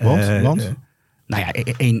 Want? Nou ja,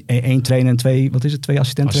 één trainer en 2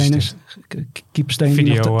 assistent-trainers. Keepersteen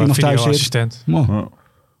die nog thuis zit. Nou,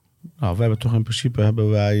 we hebben toch in principe ik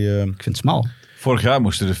vind het smal. Vorig jaar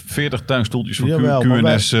moesten er 40 tuinstoeltjes voor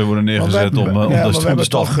QNS worden neergezet om de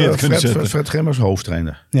staf neer te kunnen zetten. Fred Gemmers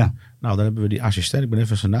hoofdtrainer. Ja. Nou, dan hebben we die assistent. Ik ben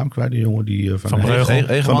even zijn naam kwijt. Die jongen die van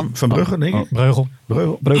Breugel. Van Brugge, denk ik.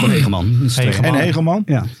 Breugel Hegeman. En Hegeman.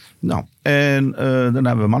 Ja. Nou, en dan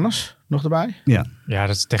hebben we Manners nog erbij. Ja. Ja,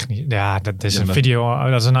 dat is technisch. Ja, dat is een video.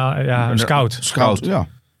 Dat is een scout. Scout, ja.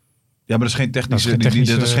 Ja, maar dat is geen technische... Dat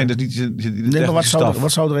is geen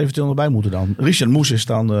wat zou er eventueel nog bij moeten dan? Richard Moes is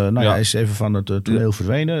dan... hij is even van het toneel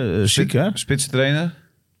verdwenen. Ziek, hè? Spitstrainer.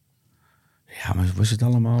 Ja, maar was het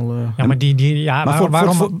allemaal... Maar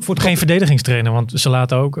waarom geen verdedigingstrainer? Want ze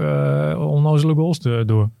laten ook onnozele goals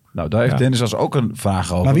door. Nou, daar heeft Dennis als ook een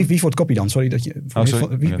vraag over. Maar wie voor het kopje dan? Sorry dat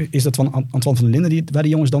je... Is dat van Antoine van der Linden waar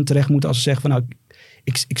die jongens dan terecht moeten als ze zeggen van nou...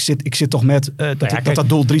 Ik zit toch met dat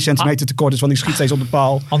doel 3 centimeter te kort is, want ik schiet steeds op de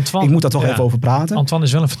paal. Antoine, ik moet daar toch even over praten. Antoine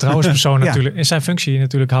is wel een vertrouwenspersoon natuurlijk. In zijn functie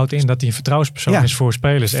natuurlijk houdt in dat hij een vertrouwenspersoon is voor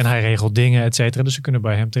spelers. En hij regelt dingen, et cetera. Dus ze kunnen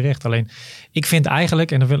bij hem terecht. Alleen, ik vind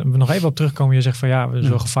eigenlijk, en daar willen we nog even op terugkomen. Je zegt van ja, we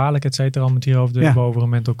zijn zo gevaarlijk, et cetera. Om het hier over een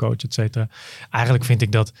mental coach, et cetera. Eigenlijk vind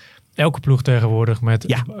ik dat elke ploeg tegenwoordig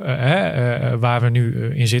met waar we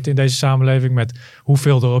nu in zitten in deze samenleving, met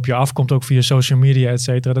hoeveel er op je afkomt, ook via social media, et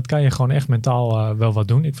cetera. Dat kan je gewoon echt mentaal wel wat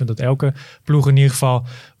doen. Ik vind dat elke ploeg in ieder geval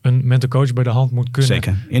een mental coach bij de hand moet kunnen,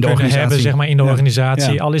 zeker. In de organisatie hebben, zeg maar, in de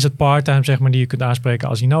organisatie. Ja. Al is het part-time, zeg maar, die je kunt aanspreken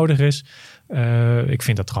als hij nodig is. Ik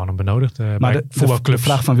vind dat gewoon een benodigd maar de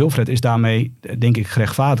vraag van Wilfred is daarmee, denk ik,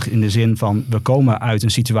 gerechtvaardigd in de zin van, we komen uit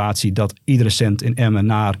een situatie dat iedere cent in Emmen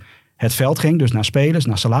naar het veld ging, dus naar spelers,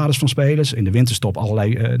 naar salaris van spelers. In de winterstop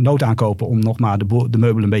allerlei noodaankopen om nog maar de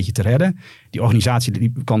meubelen een beetje te redden. Die organisatie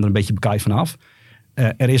die kwam er een beetje bekaaid vanaf.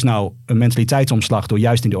 Er is nou een mentaliteitsomslag door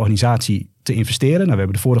juist in de organisatie te investeren. Nou, we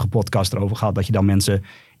hebben de vorige podcast erover gehad dat je dan mensen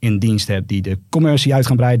in dienst hebt die de commercie uit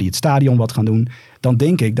gaan breiden, die het stadion wat gaan doen. Dan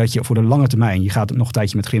denk ik dat je voor de lange termijn, je gaat nog een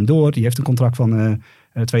tijdje met Grim door, die heeft een contract van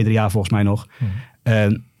 2-3 jaar volgens mij nog.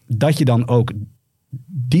 Dat je dan ook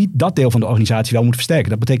dat deel van de organisatie wel moet versterken.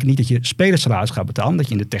 Dat betekent niet dat je spelerssalaris gaat betalen, dat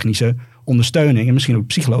je in de technische ondersteuning en misschien ook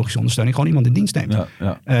psychologische ondersteuning gewoon iemand in dienst neemt.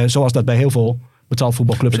 Zoals dat bij heel veel betaald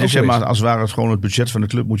voetbalclubs ook zeg maar, als het ware het gewoon het budget van de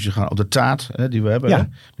club moet je gaan op de taart die we hebben. Ja.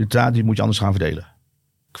 Die taart die moet je anders gaan verdelen.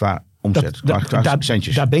 Qua omzet, qua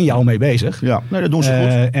centjes. Daar ben je al mee bezig. Ja, nee, dat doen ze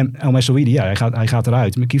goed. En El Mesouidi, hij gaat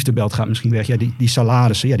eruit. Met Kieftenbeld gaat misschien weg. Ja, die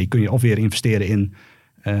salarissen, die kun je of weer investeren in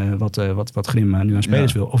wat Grim nu aan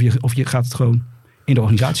spelers wil. Of je gaat het gewoon in de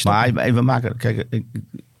organisatie stappen. Maar we maken, kijk,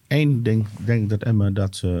 één ding, denk ik dat Emmen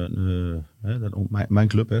mijn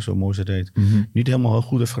club, zo mooi ze het heet, niet helemaal heel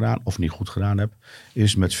goed heeft gedaan, of niet goed gedaan heb,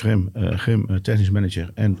 is met Grim technisch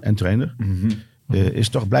manager en trainer.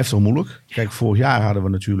 Blijft toch moeilijk. Kijk, vorig jaar hadden we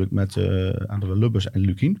natuurlijk met Lubbers en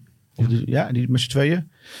Lukien. Die met z'n tweeën.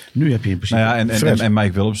 Nu heb je in principe... En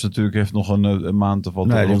Mike Willems natuurlijk heeft nog een maand of wat.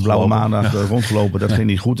 Nee, die blauwe maandag rondgelopen. Dat ging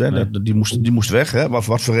niet goed. Hè? Nee. Die moest weg. Hè? Wat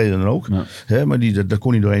voor reden dan ook. Ja. Hè? Maar daar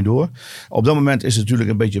kon hij doorheen door. Op dat moment is het natuurlijk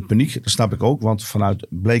een beetje paniek. Dat snap ik ook. Want vanuit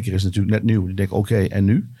Bleker is natuurlijk net nieuw. Die denkt oké, en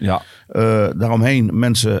nu? Ja. Daaromheen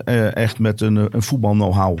mensen echt met een voetbal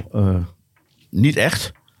know-how. Niet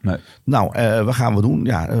echt. Nee. Nou, wat gaan we doen?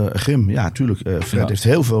 Grim, tuurlijk. Fred heeft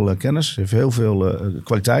heel veel kennis, heeft heel veel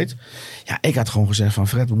kwaliteit. Ja, ik had gewoon gezegd van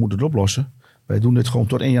Fred, we moeten het oplossen. Wij doen dit gewoon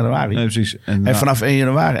tot 1 januari. Nee, precies. En vanaf 1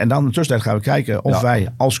 januari. En dan in de tussentijd gaan we kijken of wij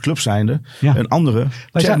als club zijnde een andere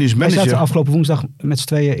technisch manager... Wij zaten afgelopen woensdag met z'n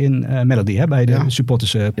tweeën in Melody, bij de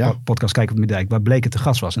supporters podcast Kijken op de Dijk, waar Bleker te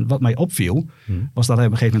gast was. En wat mij opviel, was dat hij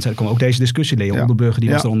op een gegeven moment kwam ook deze discussie. Leon Onderburger, die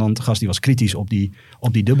was er onder te gast, die was kritisch op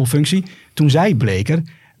die dubbelfunctie. Toen zei Bleker...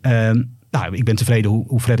 ik ben tevreden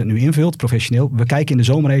hoe Fred het nu invult, professioneel. We kijken in de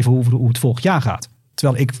zomer even hoe het volgend jaar gaat.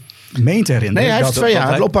 Terwijl ik meen te herinneren... Nee, hij heeft 2 jaar.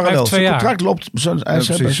 Het loopt parallel. Zijn contract loopt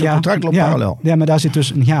parallel. Ja, maar daar zit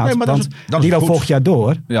dus een jaar. Want die loopt volgend jaar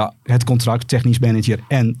door. Ja. Het contract, technisch manager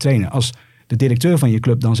en trainer. Als de directeur van je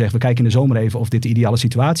club dan zegt... we kijken in de zomer even of dit de ideale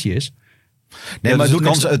situatie is... Nee, maar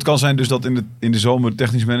het kan zijn dus dat in de zomer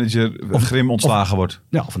technisch manager Grim ontslagen wordt.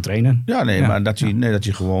 Ja, of een trainer. Ja, maar dat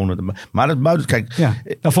je gewoon... Maar het buiten... Kijk,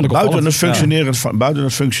 dat vond ik buiten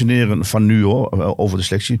het functioneren van nu hoor, over de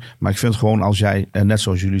selectie. Maar ik vind gewoon als jij, net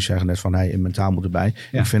zoals jullie zeggen net van mentaal moet erbij.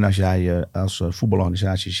 Ja. Ik vind als jij als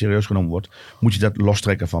voetbalorganisatie serieus genomen wordt, moet je dat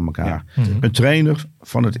lostrekken van elkaar. Ja. Een trainer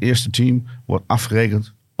van het eerste team wordt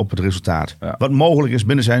afgerekend op het resultaat. Ja. Wat mogelijk is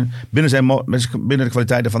binnen de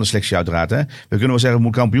kwaliteiten van de selectie uiteraard. Hè. We kunnen wel zeggen, we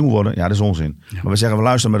moeten kampioen worden. Ja, dat is onzin. Ja. Maar we zeggen,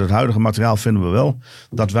 luister, met het huidige materiaal vinden we wel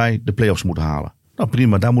dat wij de play-offs moeten halen. Nou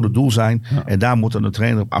prima, daar moet het doel zijn. Ja. En daar moet een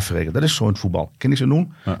trainer op afgerekend. Dat is zo in het voetbal. Kan je niks aan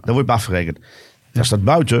doen? Ja. Daar word je op afgerekend. Dat staat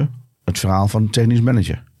buiten het verhaal van de technisch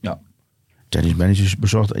manager. Ja. Technisch manager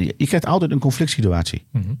bezorgt... Je krijgt altijd een conflict situatie.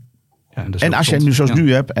 Mm-hmm. Ja, en als je het nu zoals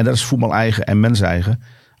nu hebt, en dat is voetbal eigen en mens eigen...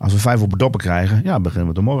 Als we 5 op de doppen krijgen, beginnen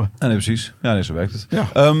we te morgen. Ja, nee, precies. Ja, nee, zo werkt het.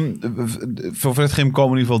 Ja. Voor Fred Grim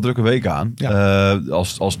komen in ieder geval drukke weken aan. Ja.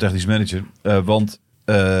 Als technisch manager. Want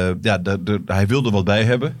hij wilde wat bij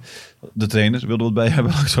hebben. De trainers wilden wat bij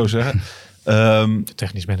hebben, laat ik zo zeggen. De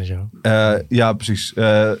technisch manager. Ja, precies.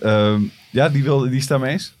 Die is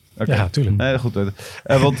daarmee eens? Okay. Ja, tuurlijk. Nee, goed.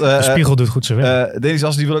 Want de spiegel doet goed zijn werk. Denis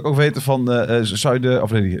As, die wil ik ook weten van...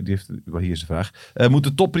 hier is de vraag. Moet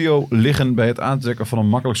de topprio liggen bij het aantrekken van een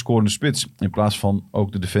makkelijk scorende spits... in plaats van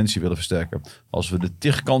ook de defensie willen versterken? Als we de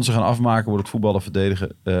tig kansen gaan afmaken... wordt het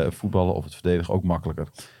voetballen of het verdedigen ook makkelijker.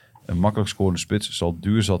 Een makkelijk scorende spits zal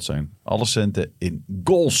duurzat zijn. Alle centen in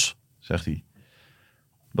goals, zegt hij.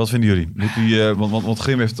 Wat vinden jullie? Want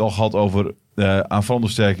Grim heeft het al gehad over aanvallende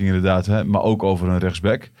versterking inderdaad, hè, maar ook over een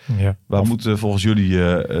rechtsback. Ja. Waar moet volgens jullie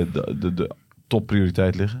de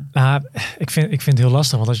topprioriteit liggen? Nou, ik vind het heel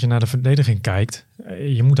lastig, want als je naar de verdediging kijkt,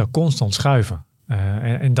 je moet daar constant schuiven.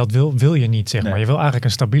 En dat wil je niet, zeg maar. Je wil eigenlijk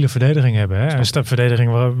een stabiele verdediging hebben. Hè? Een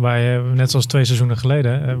verdediging waar je, net zoals 2 seizoenen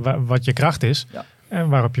geleden, wat je kracht is en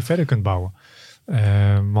waarop je verder kunt bouwen.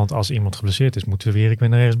 Want als iemand geblesseerd is, moeten we weer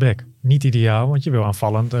naar rechtsback. Niet ideaal, want je wil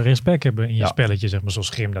aanvallend rechtsback hebben in je spelletje, zeg maar, zoals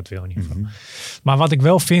Grim dat wil in ieder geval. Mm-hmm. Maar wat ik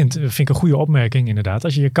wel vind ik een goede opmerking inderdaad.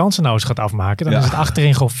 Als je je kansen nou eens gaat afmaken, dan is het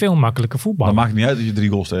achterin gewoon veel makkelijker voetbal. Dan maakt het niet uit dat je 3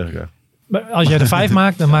 goals tegen krijgt. Als jij er 5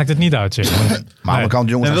 maakt, dan maakt het niet uit, zeg maar. Maar kan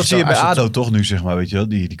jongens, en dat zie je bij ADO toch nu, zeg maar, weet je wel.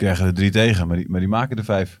 Die krijgen er 3 tegen, maar die maken er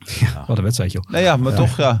 5. Ja, wat een wedstrijd, joh. Nee, maar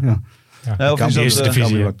toch, ja. Ja, of is dat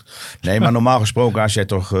divisie. Nee, maar normaal gesproken, als je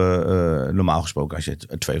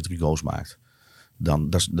 2 of 3 goals maakt, dan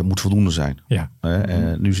dat moet voldoende zijn. Ja.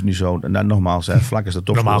 Nu is het niet zo. Nou, nogmaals, vlak is dat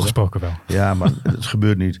toch. Normaal gesproken wel. Ja, maar het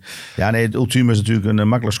gebeurt niet. Ja, nee, het ultieme is natuurlijk een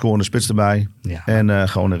makkelijk scorende spits erbij en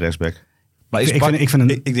gewoon een rechtsback. Maar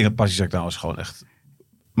ik denk dat Pasicek trouwens gewoon echt.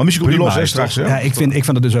 Maar misschien komt hij los straks. Ja, ik vind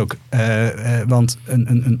het dus ook. Want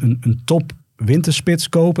een top winterspits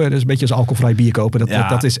kopen, dat is een beetje als alcoholvrij bier kopen.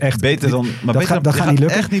 Dat is echt beter dan. Maar dat gaat niet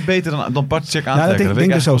lukken. Echt niet beter dan Pasicek aantrekken. Dat denk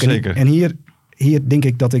ik dus ook zeker. En hier denk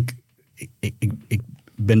ik dat ik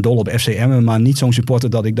ben dol op FCM, maar niet zo'n supporter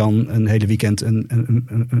dat ik dan een hele weekend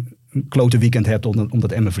een klote weekend heb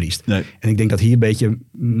omdat Emmen verliest. Nee. En ik denk dat hier een beetje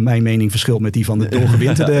mijn mening verschilt met die van de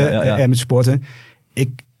doorgewinterde Emmen supporter.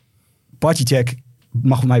 Pasicek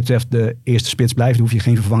mag wat mij betreft de eerste spits blijven. Daar hoef je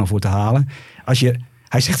geen vervanger voor te halen.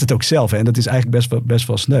 Hij zegt het ook zelf, hè, en dat is eigenlijk best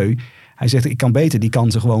wel sneu. Hij zegt, ik kan beter die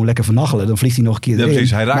kansen gewoon lekker vernachelen. Dan vliegt hij nog een keer erin.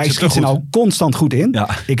 Precies, maar ik schiet ze nou constant goed in. Ja.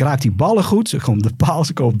 Ik raak die ballen goed. Ze komen op de paal,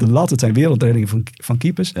 ze komen op de lat. Het zijn wereldreddingen van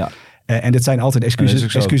keepers. Ja. En dit zijn altijd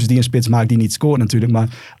excuses die een spits maakt die niet scoort natuurlijk. Maar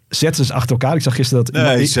zet ze eens achter elkaar. Ik zag gisteren dat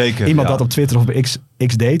iemand dat op Twitter of bij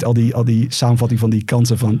X deed. Al die samenvatting van die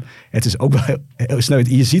kansen van. Het is ook wel heel sneu.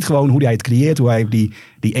 Je ziet gewoon hoe hij het creëert. Hoe hij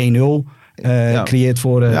die 1-0... creëert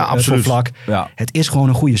voor vlak. Ja. Het is gewoon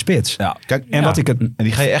een goede spits. Ja. Kijk, en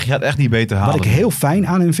die ga je echt niet beter halen. Wat ik heel fijn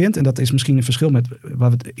aan hem vind, en dat is misschien een verschil met waar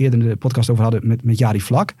we het eerder in de podcast over hadden met Jari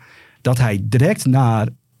Vlak, dat hij direct naar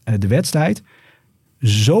de wedstrijd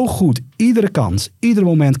zo goed iedere kans, ieder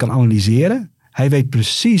moment kan analyseren. Hij weet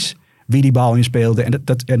precies wie die bal in speelde. En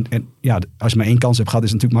als je maar 1 kans hebt gehad,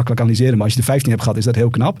 is het natuurlijk makkelijk analyseren. Maar als je de 15 hebt gehad, is dat heel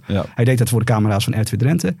knap. Ja. Hij deed dat voor de camera's van RTW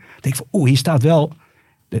Drenthe. Dan denk ik van, hier staat wel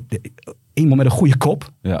iemand met een goede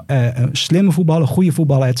kop. Ja. Slimme voetballer, goede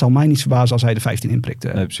voetballer. Het zal mij niet verbazen als hij de 15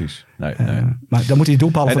 inprikt. Nee, precies. Nee. Maar dan moet hij de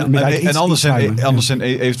doelpalen van de middag En anders zijn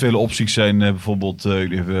eventuele opties zijn bijvoorbeeld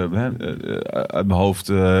uit mijn hoofd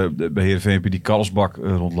bij Heerenveen heb je die Karlsbak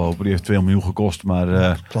rondlopen. Die heeft 2 miljoen gekost.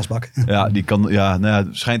 Maar Klasbak. Ja, die kan. Het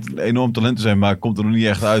schijnt een enorm talent te zijn, maar komt er nog niet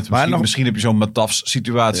echt uit. Misschien heb je zo'n Matafs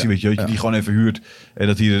situatie, weet je, die gewoon even huurt en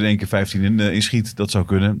dat hij er in 1 keer 15 in schiet. Dat zou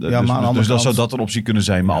kunnen. Dus dan zou dat een optie kunnen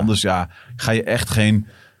zijn. Maar anders ga je echt geen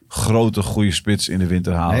grote goede spits in de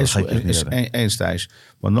winter halen. Nee, is eens Thijs.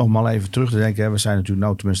 Maar nogmaals even terug te denken. We zijn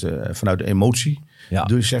natuurlijk tenminste vanuit de emotie. Ja.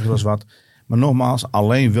 Dus zeg wel eens wat. Maar nogmaals,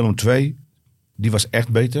 alleen Willem II, die was echt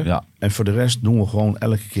beter. Ja. En voor de rest doen we gewoon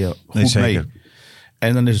elke keer goed mee.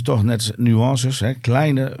 En dan is het toch net nuances, hè,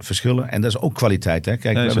 kleine verschillen. En dat is ook kwaliteit. Hè.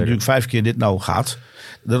 Kijk, we hebben natuurlijk 5 keer dit nou gehad. Dat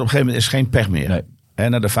op een gegeven moment is geen pech meer. Nee.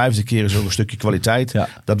 En na de 5e keer is ook een stukje kwaliteit. Ja.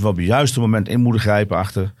 Dat we op het juiste moment in moeten grijpen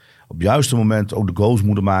achter. Op het juiste moment ook de goals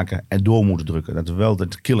moeten maken en door moeten drukken. Dat we wel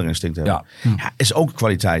dat killerinstinct hebben. Ja, is ook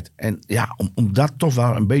kwaliteit. En ja, om dat toch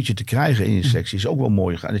wel een beetje te krijgen in je sectie is ook wel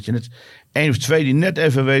mooi. Dat je net 1 of 2 die net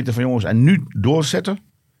even weten van jongens en nu doorzetten.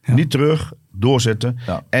 Ja. Niet terug, doorzetten.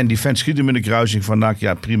 Ja. En die fans schieten hem in de kruising van nou,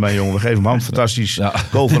 ja prima jongen, we geven hem hand, fantastisch.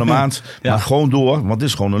 Goal van de maand. Maar gewoon door, want dit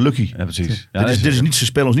is gewoon een lucky. Ja, precies. Ja, dit is niet, ze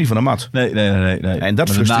spelen ons niet van de mat. Nee. En dat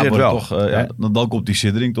frustreert wel. Toch, dan komt die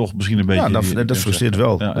siddering toch misschien een beetje. Ja, dat frustreert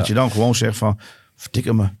wel. Ja, dat je dan gewoon zegt van,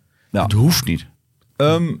 vertikken me. Ja. Het hoeft niet.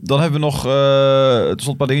 Dan hebben we nog tot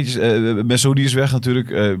een paar dingetjes. Messoudi is weg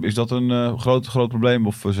natuurlijk. Is dat een groot probleem?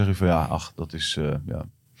 Of zeg je van dat is...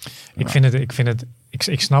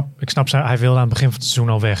 Ik snap hij wilde aan het begin van het seizoen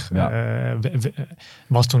al weg. Ja.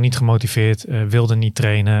 Was toen niet gemotiveerd, wilde niet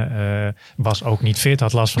trainen, was ook niet fit,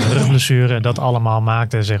 had last van een rugblessure. Dat allemaal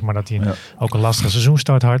maakte zeg maar dat hij ook een lastige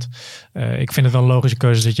seizoenstart had. Ik vind het wel een logische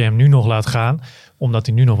keuze dat je hem nu nog laat gaan, omdat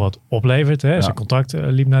hij nu nog wat oplevert. Hè? Ja. Zijn contract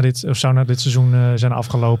zou na dit seizoen zijn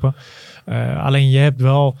afgelopen. Alleen je hebt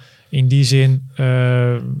wel in die zin,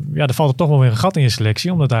 er valt er toch wel weer een gat in je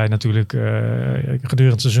selectie. Omdat hij natuurlijk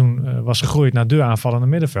gedurende het seizoen was gegroeid naar de aanvallende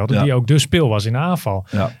middenvelder. Die ook de speel was in de aanval.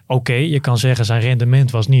 Ja. Oké, je kan zeggen zijn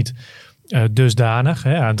rendement was niet dusdanig.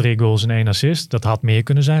 Hè, aan 3 goals en 1 assist. Dat had meer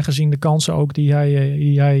kunnen zijn gezien de kansen ook die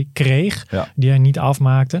hij kreeg. Ja. Die hij niet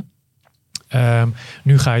afmaakte.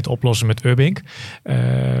 Nu ga je het oplossen met Ubbink.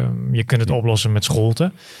 Je kunt het oplossen met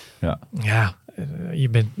Scholten. Ja.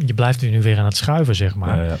 Je blijft er nu weer aan het schuiven, zeg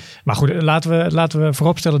maar. Ja. Maar goed, laten we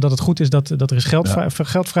vooropstellen dat het goed is dat er is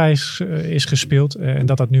geldvrij is gespeeld. En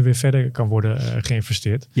dat nu weer verder kan worden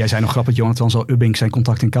geïnvesteerd. Jij zei nog grappig, Jonathan zal Ubbink zijn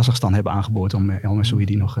contact in Kazachstan hebben aangeboord om Messoudi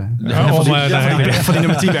die nog van die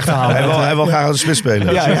nummer 10 weg te halen. Hij wil graag als spits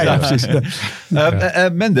spelen. Ja, precies.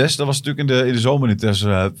 Mendes, dat was natuurlijk in de zomer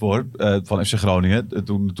van FC Groningen.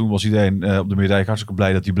 Toen was iedereen op de Meerdijk hartstikke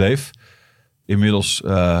blij dat hij bleef. Inmiddels...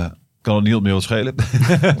 kan het niet meer wat schelen.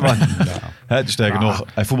 Sterker nog,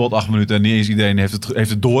 hij voetbalt 8 minuten en niet eens iedereen heeft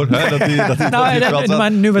het door. Hè,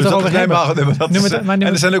 maar nu we het over hebben. En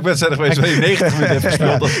er zijn ook wedstrijden geweest waar je 90 minuten heeft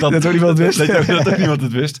gespeeld. Dat ook niemand wist. Dat ook niemand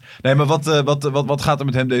het wist. Nee, maar wat gaat er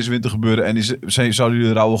met hem deze winter gebeuren? En zouden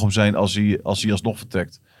jullie er rouwig om zijn als hij alsnog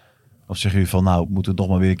vertrekt? Of zeggen jullie van, nou, moeten we nog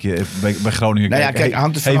maar weer een keer even bij Groningen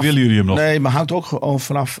kijken? Willen jullie hem nog? Nee, maar hangt ook gewoon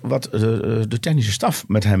vanaf wat de technische staf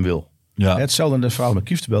met hem wil. Ja. Hetzelfde in het verhaal met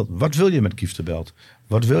Kieftenbeld. Wat wil je met Kieftenbeld?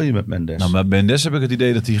 Wat wil je met Mendes? Nou, met Mendes heb ik het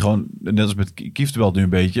idee dat hij gewoon, net als met Kieftenbeld nu een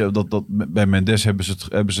beetje, dat bij Mendes hebben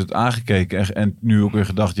ze het aangekeken en nu ook weer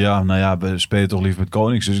gedacht, we spelen toch liever met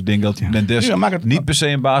Konings. Dus ik denk dat Mendes niet per se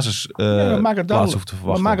een basis plaats hoeft te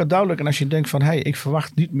verwachten. Maar maak het duidelijk. En als je denkt van, ik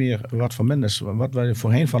verwacht niet meer wat van Mendes, wat wij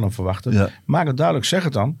voorheen van hem verwachten. Maak het duidelijk, zeg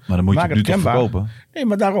het dan. Maar dan moet je het nu toch verkopen. Nee,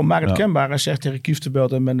 maar daarom, maak het kenbaar en zeg tegen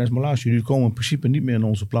Kieftenbeld en Mendes, maar luister, jullie komen in principe niet meer in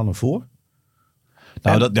onze plannen voor.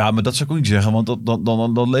 Nou, maar dat zou ik ook niet zeggen, want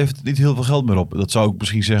dan levert het niet heel veel geld meer op. Dat zou ik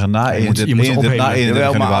misschien zeggen na 31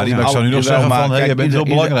 januari. Maar ik zou nu nog zeggen van, je bent heel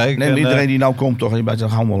belangrijk. Nee, iedereen die nou komt toch, je bent een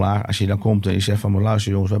handelaar. Als je dan komt en je zegt van, maar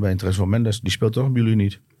luister jongens, we hebben interesse van Mendes. Die speelt toch bij jullie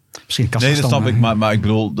niet? Misschien nee, dat snap ik, maar ik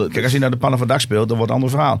bedoel... Kijk, als je naar de pannen van dak speelt, dan wordt het een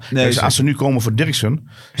ander verhaal. Nee, kijk, als ze nu komen voor Dirksen,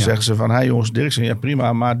 zeggen ze van, jongens, Dirksen, ja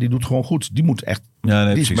prima, maar die doet gewoon goed. Die moet echt, die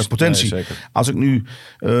is met potentie. Nee, als ik nu,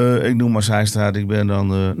 ik noem maar Zijstraat, ik ben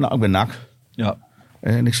dan, ik ben NAC. Ja.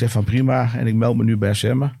 En ik zeg van prima, en ik meld me nu bij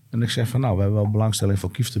SM. En ik zeg van, we hebben wel belangstelling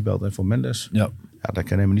voor Kieftenbeld en voor Mendes. Ja, dan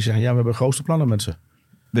kan je niet zeggen, we hebben grootste plannen met ze.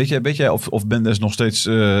 Weet jij of Mendes nog steeds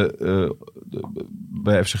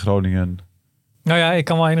bij FC Groningen... Nou ja, ik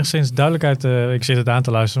kan wel enigszins duidelijkheid, ik zit het aan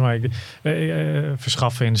te luisteren, maar ik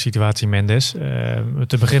verschaffen in de situatie Mendes.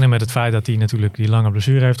 Te beginnen met het feit dat hij natuurlijk die lange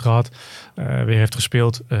blessure heeft gehad, weer heeft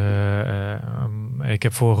gespeeld.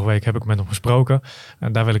 Vorige week heb ik met hem gesproken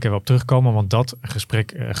en daar wil ik even op terugkomen, want dat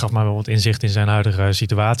gesprek gaf mij wel wat inzicht in zijn huidige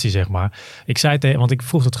situatie, zeg maar. Ik zei want ik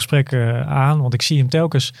vroeg het gesprek aan, want ik zie hem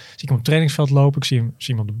telkens, op het trainingsveld lopen, ik zie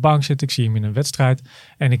hem op de bank zitten, ik zie hem in een wedstrijd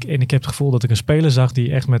en ik heb het gevoel dat ik een speler zag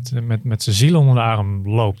die echt met zijn ziel onder de arm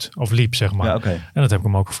loopt of liep, zeg maar. Ja, okay. En dat heb ik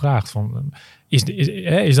hem ook gevraagd van,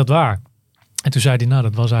 is dat waar? En toen zei hij,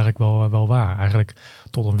 dat was eigenlijk wel waar. Eigenlijk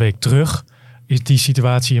tot een week terug is die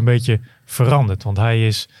situatie een beetje veranderd, want hij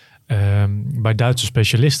is bij Duitse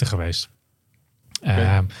specialisten geweest.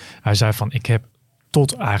 Okay. Hij zei van, ik heb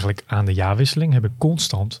tot eigenlijk aan de jaarwisseling heb ik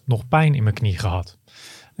constant nog pijn in mijn knie gehad.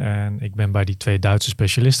 En ik ben bij die 2 Duitse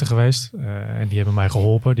specialisten geweest. En die hebben mij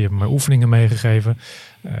geholpen. Die hebben mij oefeningen meegegeven.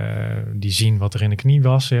 Die zien wat er in de knie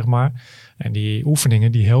was, zeg maar. En die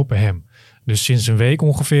oefeningen die helpen hem. Dus sinds een week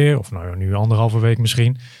ongeveer, of nu 1,5 week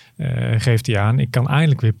misschien, geeft hij aan, ik kan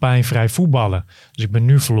eindelijk weer pijnvrij voetballen. Dus ik ben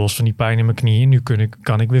nu verlost van die pijn in mijn knieën. Nu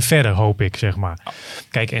kan ik weer verder, hoop ik, zeg maar.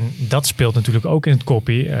 Kijk, en dat speelt natuurlijk ook in het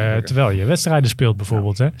koppie, terwijl je wedstrijden speelt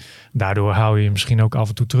bijvoorbeeld. Hè. Daardoor hou je misschien ook af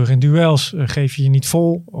en toe terug in duels. Geef je niet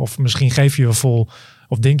vol, of misschien geef je vol,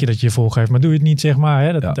 of denk je dat je vol geeft, maar doe je het niet, zeg maar.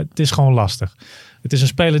 Hè. Het is gewoon lastig. Het is een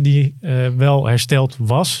speler die wel hersteld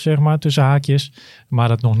was, zeg maar, tussen haakjes. Maar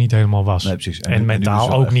dat nog niet helemaal was. Nee, precies. En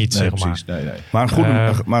mentaal ook echt, niet, zeg maar. Nee.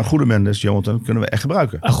 Maar een goede Mendes, Jonathan, kunnen we echt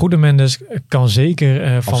gebruiken. Een goede Mendes kan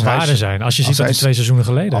zeker van waarde zijn. Als je ziet dat hij 2 seizoenen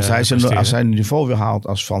geleden... Als hij een niveau weer haalt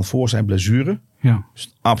als van voor zijn blessure... Ja. Is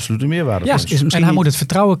het absoluut een meerwaarde. Ja, en hij moet het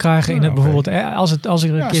vertrouwen krijgen in het bijvoorbeeld. Als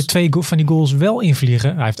er een keer 2 van die goals wel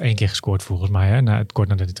invliegen. Hij heeft 1 keer gescoord volgens mij. Hè, kort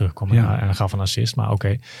nadat hij terugkwam en gaf een assist. Maar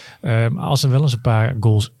oké. Als er wel eens een paar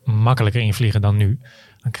goals makkelijker invliegen dan nu.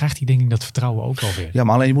 Dan krijgt hij denk ik dat vertrouwen ook wel weer. Ja,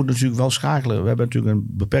 maar alleen je moet natuurlijk wel schakelen. We hebben natuurlijk een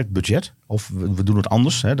beperkt budget. Of we doen het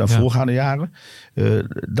anders dan voorgaande jaren.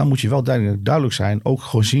 Dan moet je wel duidelijk zijn. Ook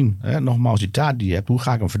gewoon zien. Nogmaals, die taart die je hebt. Hoe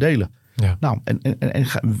ga ik hem verdelen? Ja. Nou, en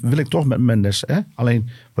wil ik toch met Mendes, alleen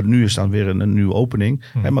wat nu is dan weer een nieuwe opening,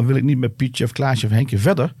 maar wil ik niet met Pietje of Klaasje of Henkje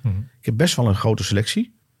verder. Ik heb best wel een grote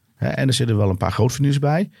selectie en er zitten wel een paar grootverdieners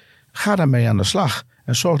bij. Ga daarmee aan de slag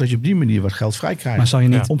en zorg dat je op die manier wat geld vrij krijgt. Maar zou je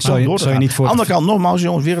niet, zou je niet voor... Aan de andere kant, nogmaals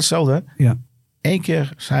jongens, weer hetzelfde. Hè? Ja. 1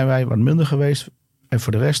 keer zijn wij wat minder geweest en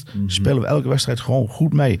voor de rest spelen we elke wedstrijd gewoon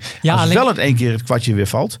goed mee. Ja, als wel het 1 keer het kwartje weer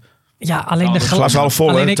valt... Ja, alleen de glas half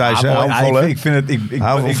vol, hè, Thijs. Ik vind het...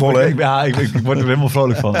 Ik word er helemaal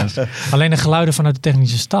vrolijk van. Alleen de geluiden vanuit de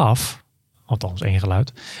technische staf, althans 1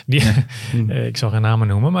 geluid, ik zal geen namen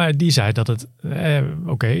noemen, maar die zei dat het,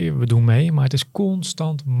 oké, we doen mee, maar het is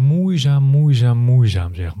constant moeizaam,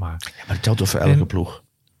 zeg maar. Ja, maar dat telt toch voor elke ploeg?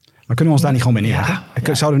 Maar kunnen we ons daar niet gewoon mee neerleggen?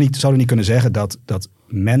 Ja. Zouden we niet kunnen zeggen dat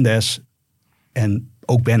Mendes en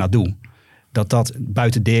ook Bernardo, dat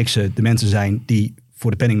buiten Dirksen de mensen zijn die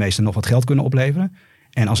voor de penningmeester nog wat geld kunnen opleveren.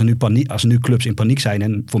 En als er nu clubs in paniek zijn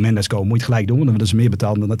en voor Mendes komen, moet je het gelijk doen. Want dan willen ze meer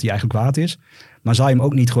betalen dan dat hij eigenlijk waard is. Maar zou je hem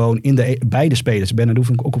ook niet gewoon in beide spelers... Bernardo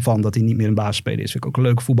vind ik ook opvallend dat hij niet meer een basisspeler is. Vind ik ook een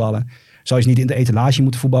leuke voetballer. Zou je ze niet in de etalage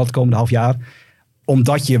moeten voetballen het komende half jaar?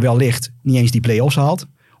 Omdat je wellicht niet eens die play-offs haalt.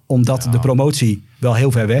 Omdat de promotie wel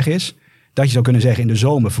heel ver weg is. Dat je zou kunnen zeggen in de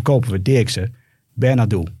zomer verkopen we Dirksen,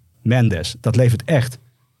 Bernardo, Mendes. Dat levert echt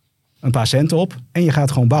een paar centen op. En je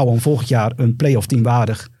gaat gewoon bouwen om volgend jaar een play-off team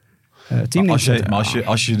waardig team. Maar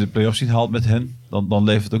als je de play-offs niet haalt met hen, dan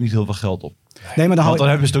levert het ook niet heel veel geld op. Nee, maar dan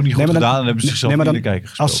hebben ze het ook niet goed gedaan en hebben ze zichzelf in de kijker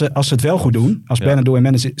gespeeld. Als ze het wel goed doen, als Bernardo en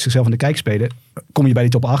Mendes zichzelf in de kijk spelen, kom je bij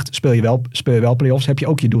die top 8, speel je wel play-offs, heb je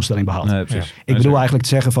ook je doelstelling behaald. Nee, ik bedoel eigenlijk te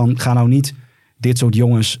zeggen van, ga nou niet dit soort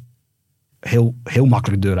jongens heel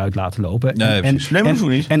makkelijk de deur uit laten lopen.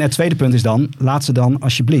 En het tweede punt is dan, laat ze dan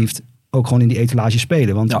alsjeblieft ook gewoon in die etalage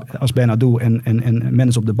spelen. Want als Bernardo en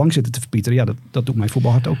Mendes op de bank zitten te verpieteren, dat doet mijn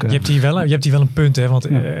voetbalhart ook. Je hebt hier wel een punt, hè? Want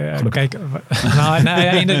kijk,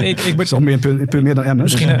 ik is toch meer een punt meer dan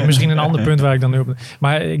Emmers. Misschien een ander punt waar ik dan nu op.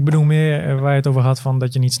 Maar ik bedoel meer waar je het over had van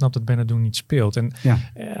dat je niet snapt dat Bernardo niet speelt. En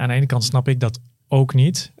aan de ene kant snap ik dat ook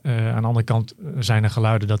niet. Aan de andere kant zijn er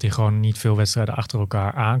geluiden dat hij gewoon niet veel wedstrijden achter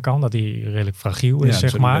elkaar aan kan. Dat hij redelijk fragiel is,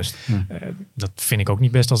 zeg maar. Dat vind ik ook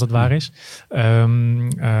niet best als dat waar is.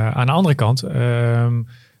 Aan de andere kant,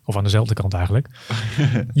 of aan dezelfde kant eigenlijk.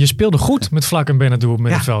 Je speelde goed met Vlak en Bernardo op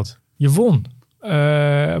middenveld. Je won.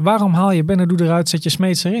 Waarom haal je Bernardo eruit, zet je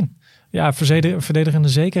Smeets erin? Ja, verdedigende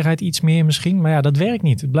zekerheid iets meer misschien. Maar ja, dat werkt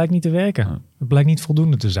niet. Het blijkt niet te werken. Het blijkt niet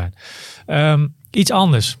voldoende te zijn. Iets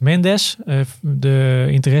anders. Mendes, de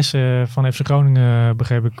interesse van FC Groningen,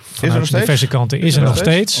 begreep ik vanuit diverse kanten, is er nog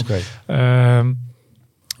steeds. Okay.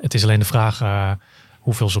 Het is alleen de vraag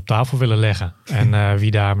hoeveel ze op tafel willen leggen. En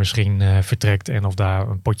wie daar misschien vertrekt en of daar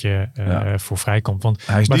een potje voor vrijkomt. Want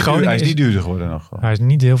hij is niet duurder geworden nog. Hij is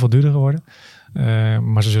niet heel veel duurder geworden.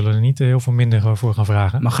 Maar ze zullen er niet heel veel minder voor gaan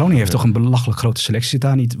vragen. Maar Groningen heeft toch een belachelijk grote selectie. Zit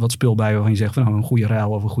daar niet wat speel bij waarvan je zegt van een goede ruil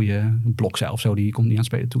of een goede blokzaal of zo, die komt niet aan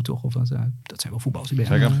het spelen toe, toch? Of dat zijn wel voetballers.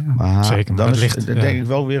 Zeker. Dan denk ik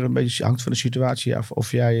wel weer een beetje hangt van de situatie af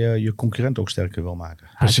of jij je concurrent ook sterker wil maken.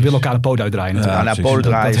 Ze willen elkaar de poot uitdraaien natuurlijk. De poot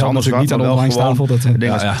draaien is anders niet aan de online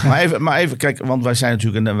tafel. Maar even kijk, want wij zijn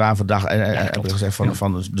natuurlijk in de waan van dag hebben gezegd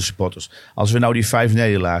van de supporters. Als we nou die 5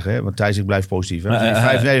 nederlagen, want Thijs, ik blijf positief, die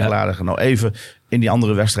 5 nederlagen nou even in die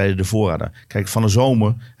andere wedstrijden ervoor hadden. Kijk, van de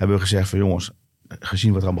zomer hebben we gezegd van jongens,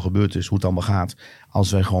 gezien wat er allemaal gebeurd is, hoe het allemaal gaat.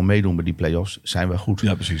 Als wij gewoon meedoen met die play-offs, zijn we goed.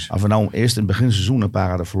 Ja, precies. Als we nou eerst in het begin seizoen een paar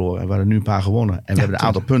hadden verloren. En we hadden nu een paar gewonnen. En we hebben een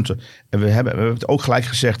aantal punten. En we hebben het ook gelijk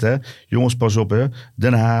gezegd. Hè? Jongens, pas op. Hè?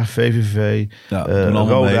 Den Haag, VVV,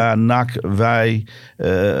 Roda, NAC, wij,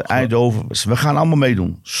 Eindhoven. We gaan allemaal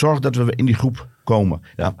meedoen. Zorg dat we in die groep komen.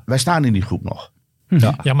 Ja, wij staan in die groep nog.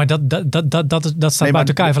 Ja, maar dat staat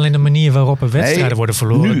buiten kijf. Alleen de manier waarop er wedstrijden worden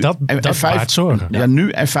verloren, dat baart zorgen. Ja, nu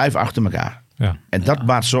en 5 achter elkaar. Ja. En dat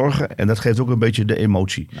baart zorgen. En dat geeft ook een beetje de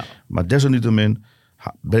emotie. Ja. Maar desalniettemin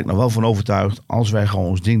ben ik nog wel van overtuigd. Als wij gewoon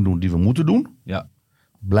ons ding doen die we moeten doen. Ja.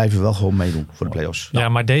 Blijven we wel gewoon meedoen voor de play-offs. Ja,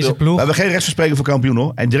 maar deze ploeg... We hebben geen recht van spreken voor kampioen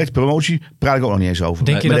hoor. En direct promotie praat ik ook nog niet eens over.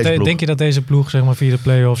 Denk je dat deze ploeg zeg maar, via de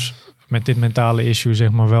play-offs met dit mentale issue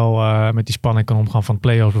zeg maar wel met die spanning kan omgaan van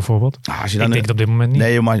play-offs bijvoorbeeld? Als je dan ik denk het op dit moment niet.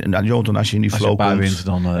 Nee, maar Jonathan, als je in die flow komt. Wint,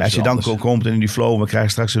 dan, als je dan komt in die flow, we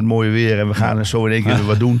krijgen straks het mooie weer en we gaan zo in één keer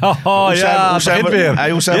wat doen.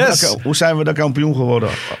 Hoe zijn we dan kampioen geworden?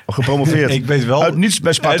 Gepromoveerd? Ik weet wel. Uit niets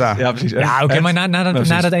bij Sparta. Ja, precies. Ja, oké, maar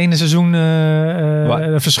na dat ene seizoen,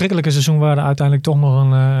 een verschrikkelijke seizoen waar er uiteindelijk toch nog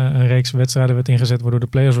een reeks wedstrijden werd ingezet waardoor de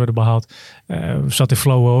play-offs werden behaald, zat de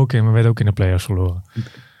flow ook in, maar werd ook in de play-offs verloren.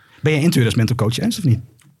 Ben je intuïnd als mental coach, Ernst, of niet?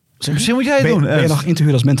 Misschien moet jij het doen. Ben je nog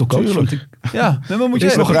intuïnd als mental coach? Ja, maar moet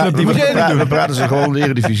jij nog een club die moet jij doen? We praten ze gewoon de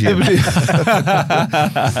Eredivisie. Heel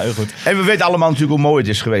goed. En we weten allemaal natuurlijk hoe mooi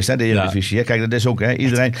het is geweest, hè, de Eredivisie. Ja. Kijk, dat is ook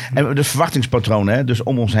iedereen. En de verwachtingspatroon, hè, dus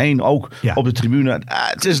om ons heen ook op de tribune.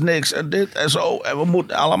 Het is niks en dit en zo. En we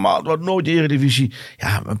moeten allemaal, het wordt nooit de Eredivisie.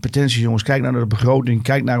 Ja, een potentie jongens. Kijk naar de begroting,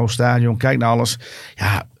 kijk naar ons stadion, kijk naar alles.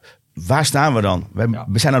 Ja, waar staan we dan?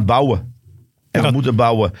 We zijn aan het bouwen. En we moeten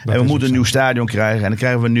bouwen. En we moeten een nieuw stadion krijgen. En dan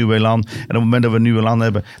krijgen we een nieuw elan. En op het moment dat we een nieuw elan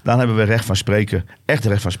hebben, dan hebben we recht van spreken. Echt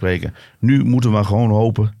recht van spreken. Nu moeten we gewoon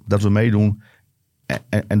hopen dat we meedoen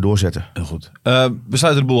en doorzetten. Heel goed. We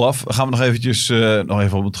sluiten de boel af. Gaan we nog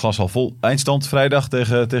even op het glas al vol. Eindstand vrijdag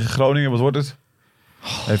tegen Groningen. Wat wordt het?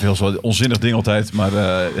 Even heel zo onzinnig ding altijd. Maar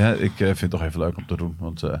ik vind het toch even leuk om te doen.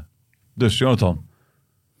 Want, dus, Jonathan.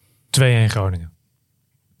 2-1 Groningen.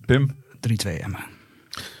 Pim? 3-2 Emma.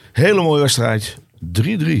 Hele mooie wedstrijd.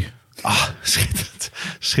 3-3. Ah, schitterend.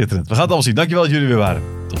 Schitterend. We gaan het allemaal zien. Dankjewel dat jullie weer waren.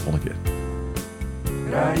 Tot de volgende keer.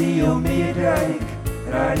 Radio Meerdijk,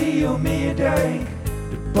 Radio Meerdijk.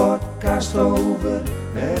 De podcast over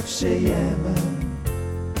FCM.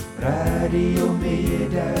 Radio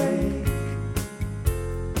Meerdijk,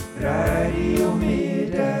 Radio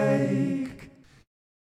Meerdijk.